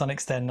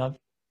ambisonics then.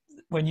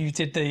 When you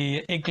did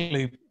the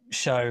Igloo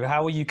show,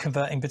 how were you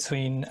converting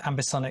between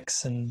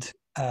ambisonics and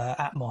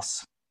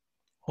Atmos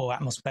or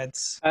Atmos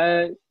beds?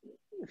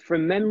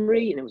 From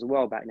memory, and it was a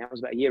while back now, it was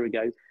about a year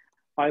ago,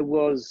 I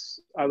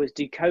was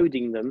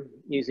decoding them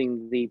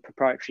using the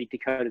proprietary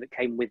decoder that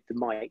came with the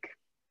mic.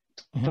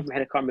 Top of my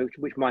head, I can't remember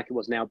which mic it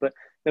was now, but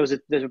there's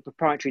a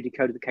proprietary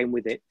decoder that came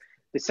with it.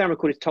 The sound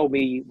recorders told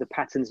me the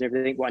patterns and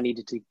everything, what I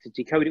needed to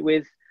decode it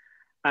with.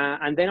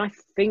 And then I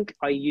think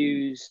I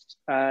used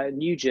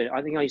Nugent.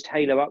 I think I used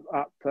Halo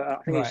I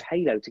used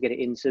Halo to get it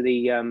into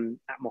the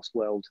Atmos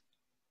world.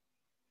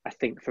 I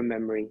think from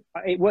memory,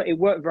 it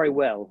worked very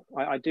well.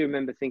 I do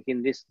remember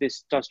thinking this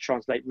does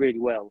translate really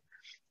well.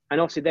 And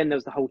obviously, then there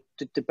was the whole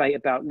debate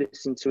about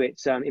listening to it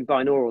in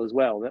binaural as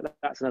well.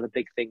 That's another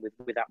big thing with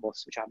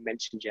Atmos, which I haven't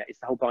mentioned yet. It's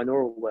the whole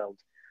binaural world.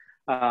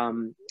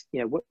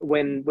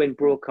 When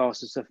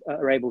broadcasters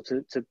are able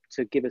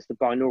to give us the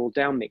binaural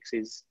down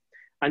mixes,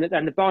 and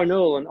the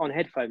binaural on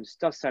headphones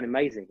does sound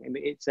amazing. I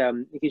mean, it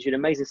gives you an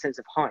amazing sense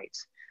of height.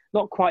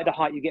 Not quite the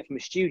height you get from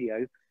a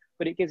studio,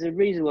 but it gives a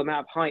reasonable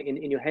amount of height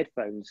in your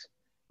headphones.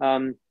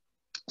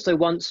 So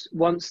once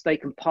they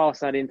can pass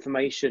that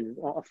information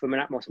from an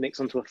Atmos mix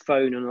onto a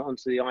phone and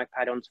onto the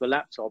iPad, onto a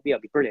laptop, it'll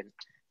be brilliant.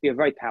 It'll be a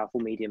very powerful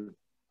medium.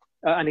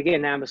 And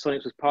again,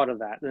 Ambisonics was part of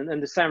that.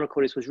 And the sound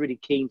recordist was really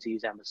keen to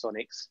use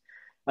Ambisonics.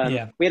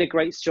 We had a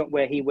great shot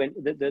where he went.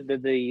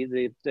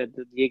 The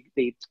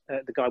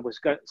guy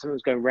someone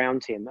was going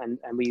around him,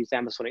 and we used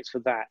Ambisonics for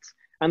that.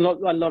 And a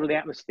lot of the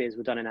atmospheres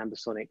were done in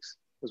Ambisonics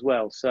as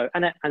well. So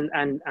and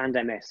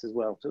MS as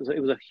well. So it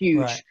was a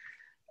huge,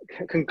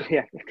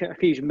 a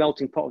huge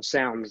melting pot of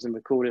sounds and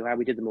recording how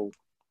we did them all.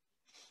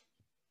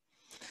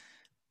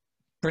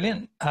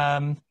 Brilliant.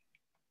 Actually,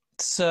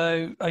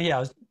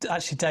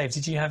 Dave,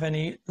 did you have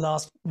any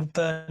last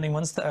burning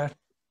ones that are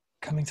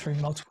coming through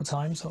multiple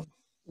times? Or?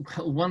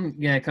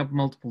 A couple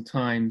multiple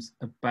times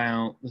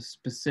about the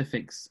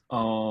specifics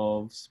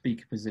of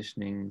speaker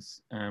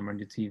positionings around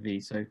your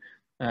TV. So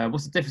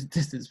what's the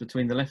distance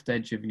between the left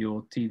edge of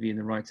your TV and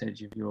the right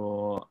edge of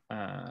your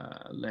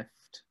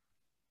left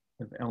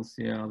of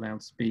LCR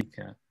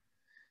loudspeaker?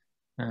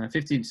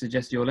 15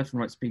 suggests your left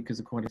and right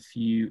speakers are quite a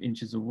few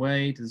inches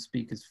away. Do the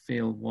speakers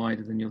feel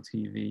wider than your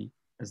TV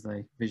as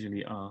they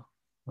visually are?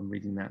 I'm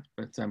reading that,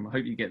 but I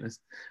hope you get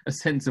a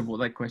sense of what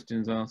that question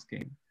is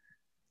asking.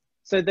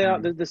 So they are,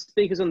 the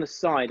speakers on the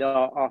side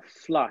are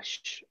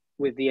flush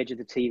with the edge of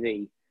the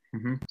TV.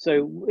 Mm-hmm.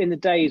 So in the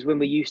days when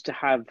we used to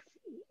have,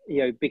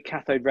 big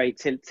cathode ray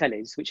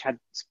tellies, which had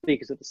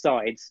speakers at the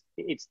sides,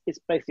 it's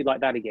basically like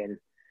that again.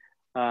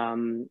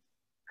 And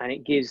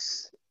it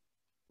gives,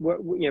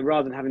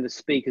 rather than having the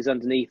speakers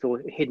underneath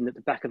or hidden at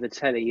the back of the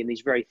telly in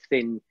these very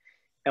thin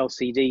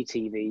LCD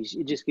TVs,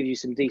 it just gives you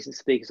some decent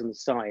speakers on the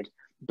side,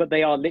 but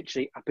they are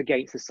literally up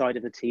against the side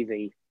of the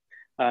TV.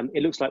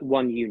 It looks like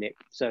one unit.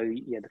 So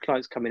the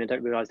clients come in and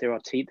don't realize there are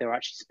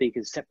actually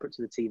speakers separate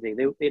to the TV.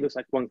 It looks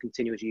like one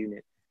continuous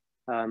unit.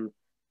 And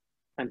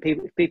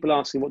people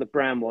asking what the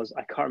brand was,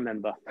 I can't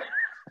remember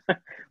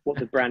what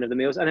the brand of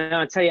them is. And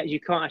I tell you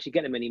can't actually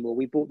get them anymore.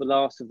 We bought the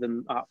last of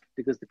them up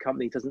because the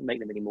company doesn't make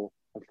them anymore,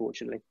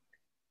 unfortunately.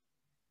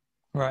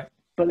 Right.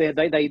 But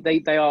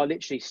they are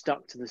literally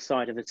stuck to the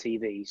side of the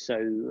TV.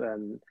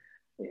 So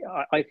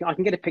I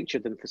can get a picture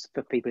of them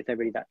for people if they're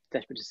really that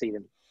desperate to see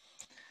them.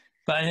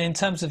 But in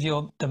terms of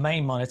the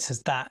main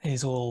monitors, that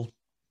is all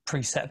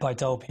preset by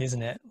Dolby,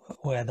 isn't it?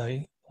 Where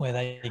they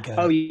go.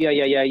 Oh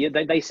yeah.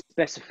 They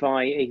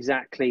specify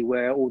exactly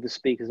where all the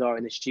speakers are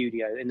in the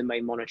studio in the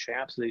main monitor.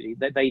 Absolutely.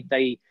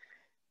 They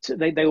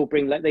all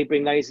bring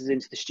lasers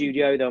into the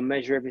studio. They'll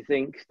measure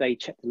everything. They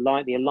check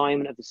the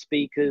alignment of the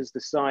speakers,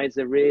 the sides,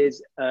 the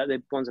rears, the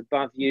ones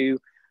above you.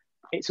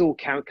 It's all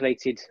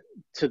calculated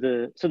to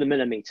the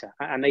millimeter,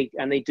 and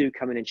they do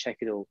come in and check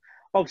it all.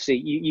 Obviously,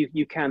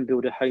 you can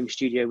build a home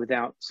studio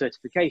without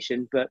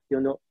certification, but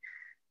you're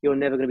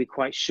never going to be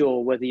quite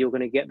sure whether you're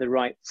going to get the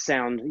right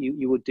sound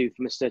you would do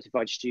from a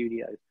certified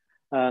studio.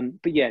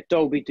 But yeah,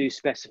 Dolby do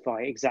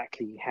specify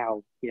exactly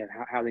how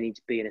they need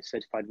to be in a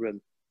certified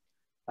room.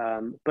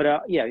 But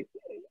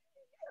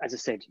as I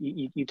said,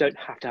 you don't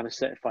have to have a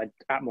certified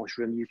Atmos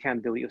room. You can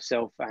build it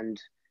yourself and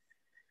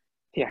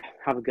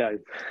have a go.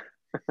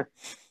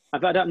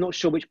 I'm not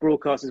sure which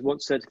broadcasters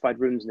want certified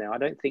rooms now. I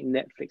don't think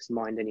Netflix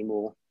mind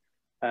anymore.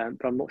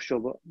 But I'm not sure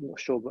about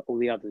all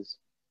the others.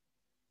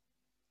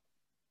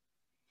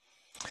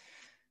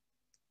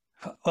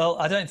 Well,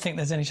 I don't think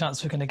there's any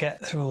chance we're going to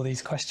get through all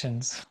these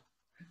questions.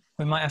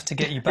 We might have to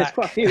get you back. There's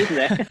quite a few, isn't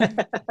there?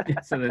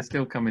 So they're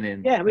still coming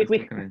in. Yeah, we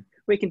can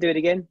do it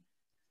again.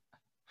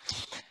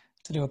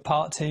 To do a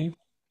part 2.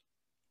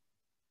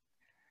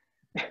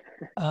 Those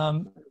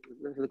are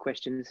the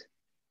questions.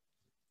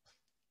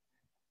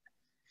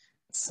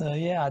 So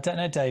yeah, I don't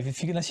know, Dave.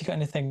 Unless you got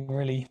anything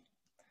really.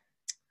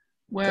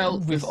 Well,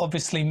 we've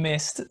obviously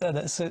missed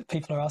that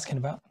people are asking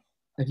about.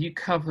 Have you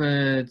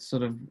covered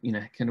sort of,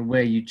 kind of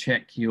where you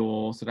check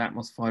your sort of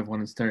Atmos 5.1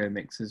 and stereo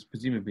mixers?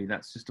 Presumably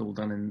that's just all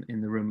done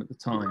in the room at the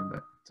time,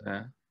 but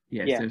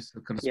there's a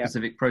kind of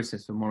specific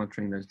process for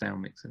monitoring those down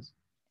mixers.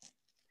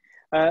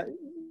 No,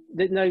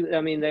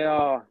 I mean,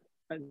 the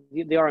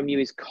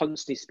RMU is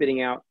constantly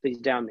spitting out these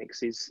down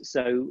mixes.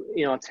 So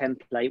in our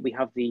template, we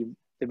have the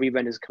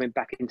re-renders coming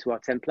back into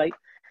our template.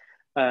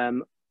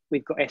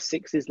 We've got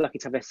S6s, lucky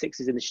to have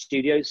S6s in the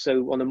studio.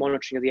 So on the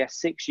monitoring of the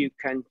S6, you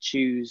can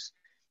choose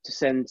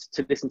to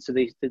listen to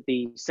the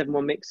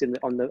 7.1 mix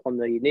on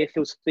the near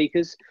field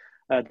speakers,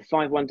 the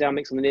 5.1 down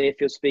mix on the near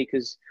field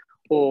speakers,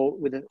 or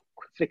with a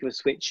flick of a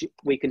switch,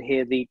 we can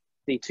hear the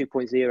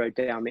 2.0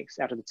 down mix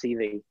out of the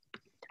TV.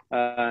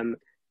 And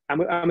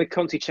we're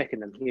constantly checking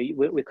them.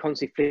 We're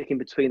constantly flicking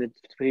between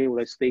all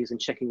those speakers and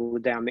checking all the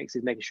down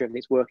mixes, making sure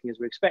everything's working as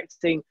we're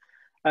expecting.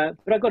 But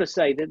I've got to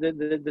say that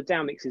the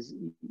down mixes,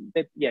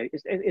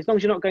 as long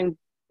as you're not going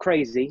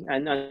crazy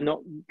and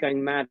not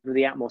going mad with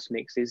the Atmos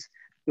mixes,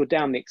 your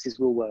down mixes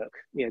will work.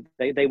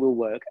 They will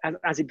work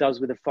as it does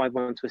with a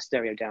 5.1 to a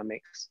stereo down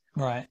mix.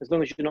 Right. As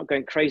long as you're not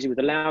going crazy with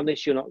the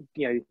loudness, you're not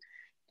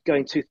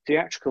going too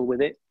theatrical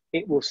with it,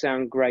 it will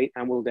sound great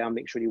and will down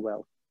mix really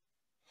well.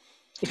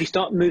 If you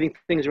start moving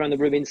things around the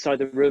room, inside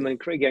the room, and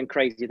going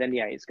crazy, then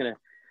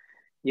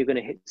you're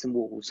gonna hit some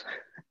walls.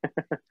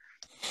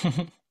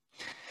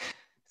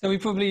 So we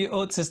probably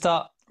ought to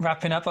start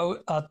wrapping up.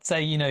 I'd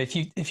say,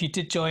 if you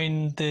did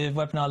join the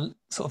webinar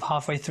sort of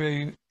halfway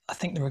through, I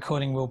think the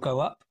recording will go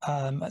up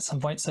at some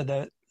point. So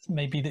that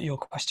maybe that your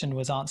question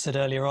was answered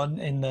earlier on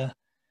in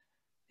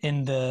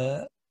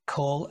the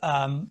call.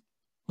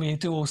 We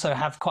do also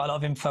have quite a lot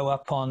of info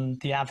up on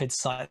the Avid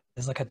site.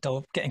 There's like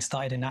a getting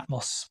started in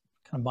Atmos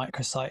kind of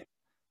microsite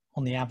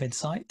on the Avid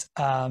site.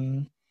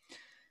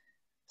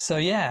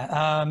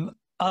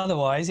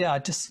 Otherwise, I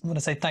just want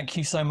to say thank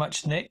you so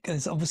much, Nick.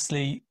 There's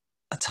obviously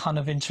a ton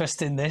of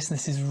interest in this.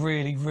 This is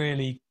really,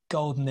 really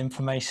golden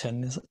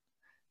information.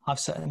 I've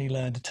certainly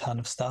learned a ton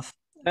of stuff.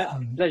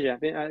 Pleasure.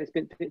 It's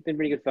been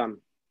really good fun.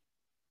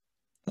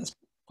 That's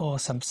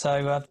awesome.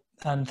 So,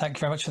 and thank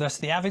you very much for the rest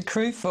of the Avid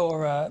crew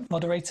for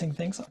moderating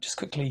things. I'll just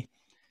quickly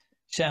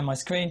share my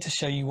screen to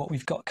show you what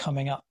we've got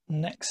coming up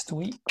next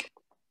week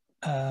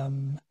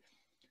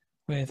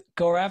with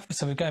Gaurav.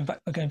 So we're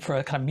going for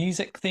a kind of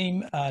music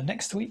theme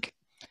next week.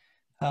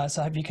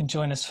 So I hope you can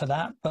join us for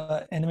that.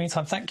 But in the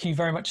meantime, thank you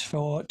very much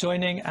for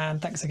joining,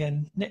 and thanks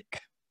again,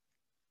 Nick.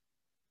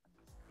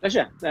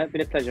 Pleasure. It's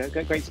been a pleasure.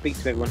 Great to speak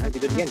to everyone. Hope you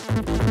do it again.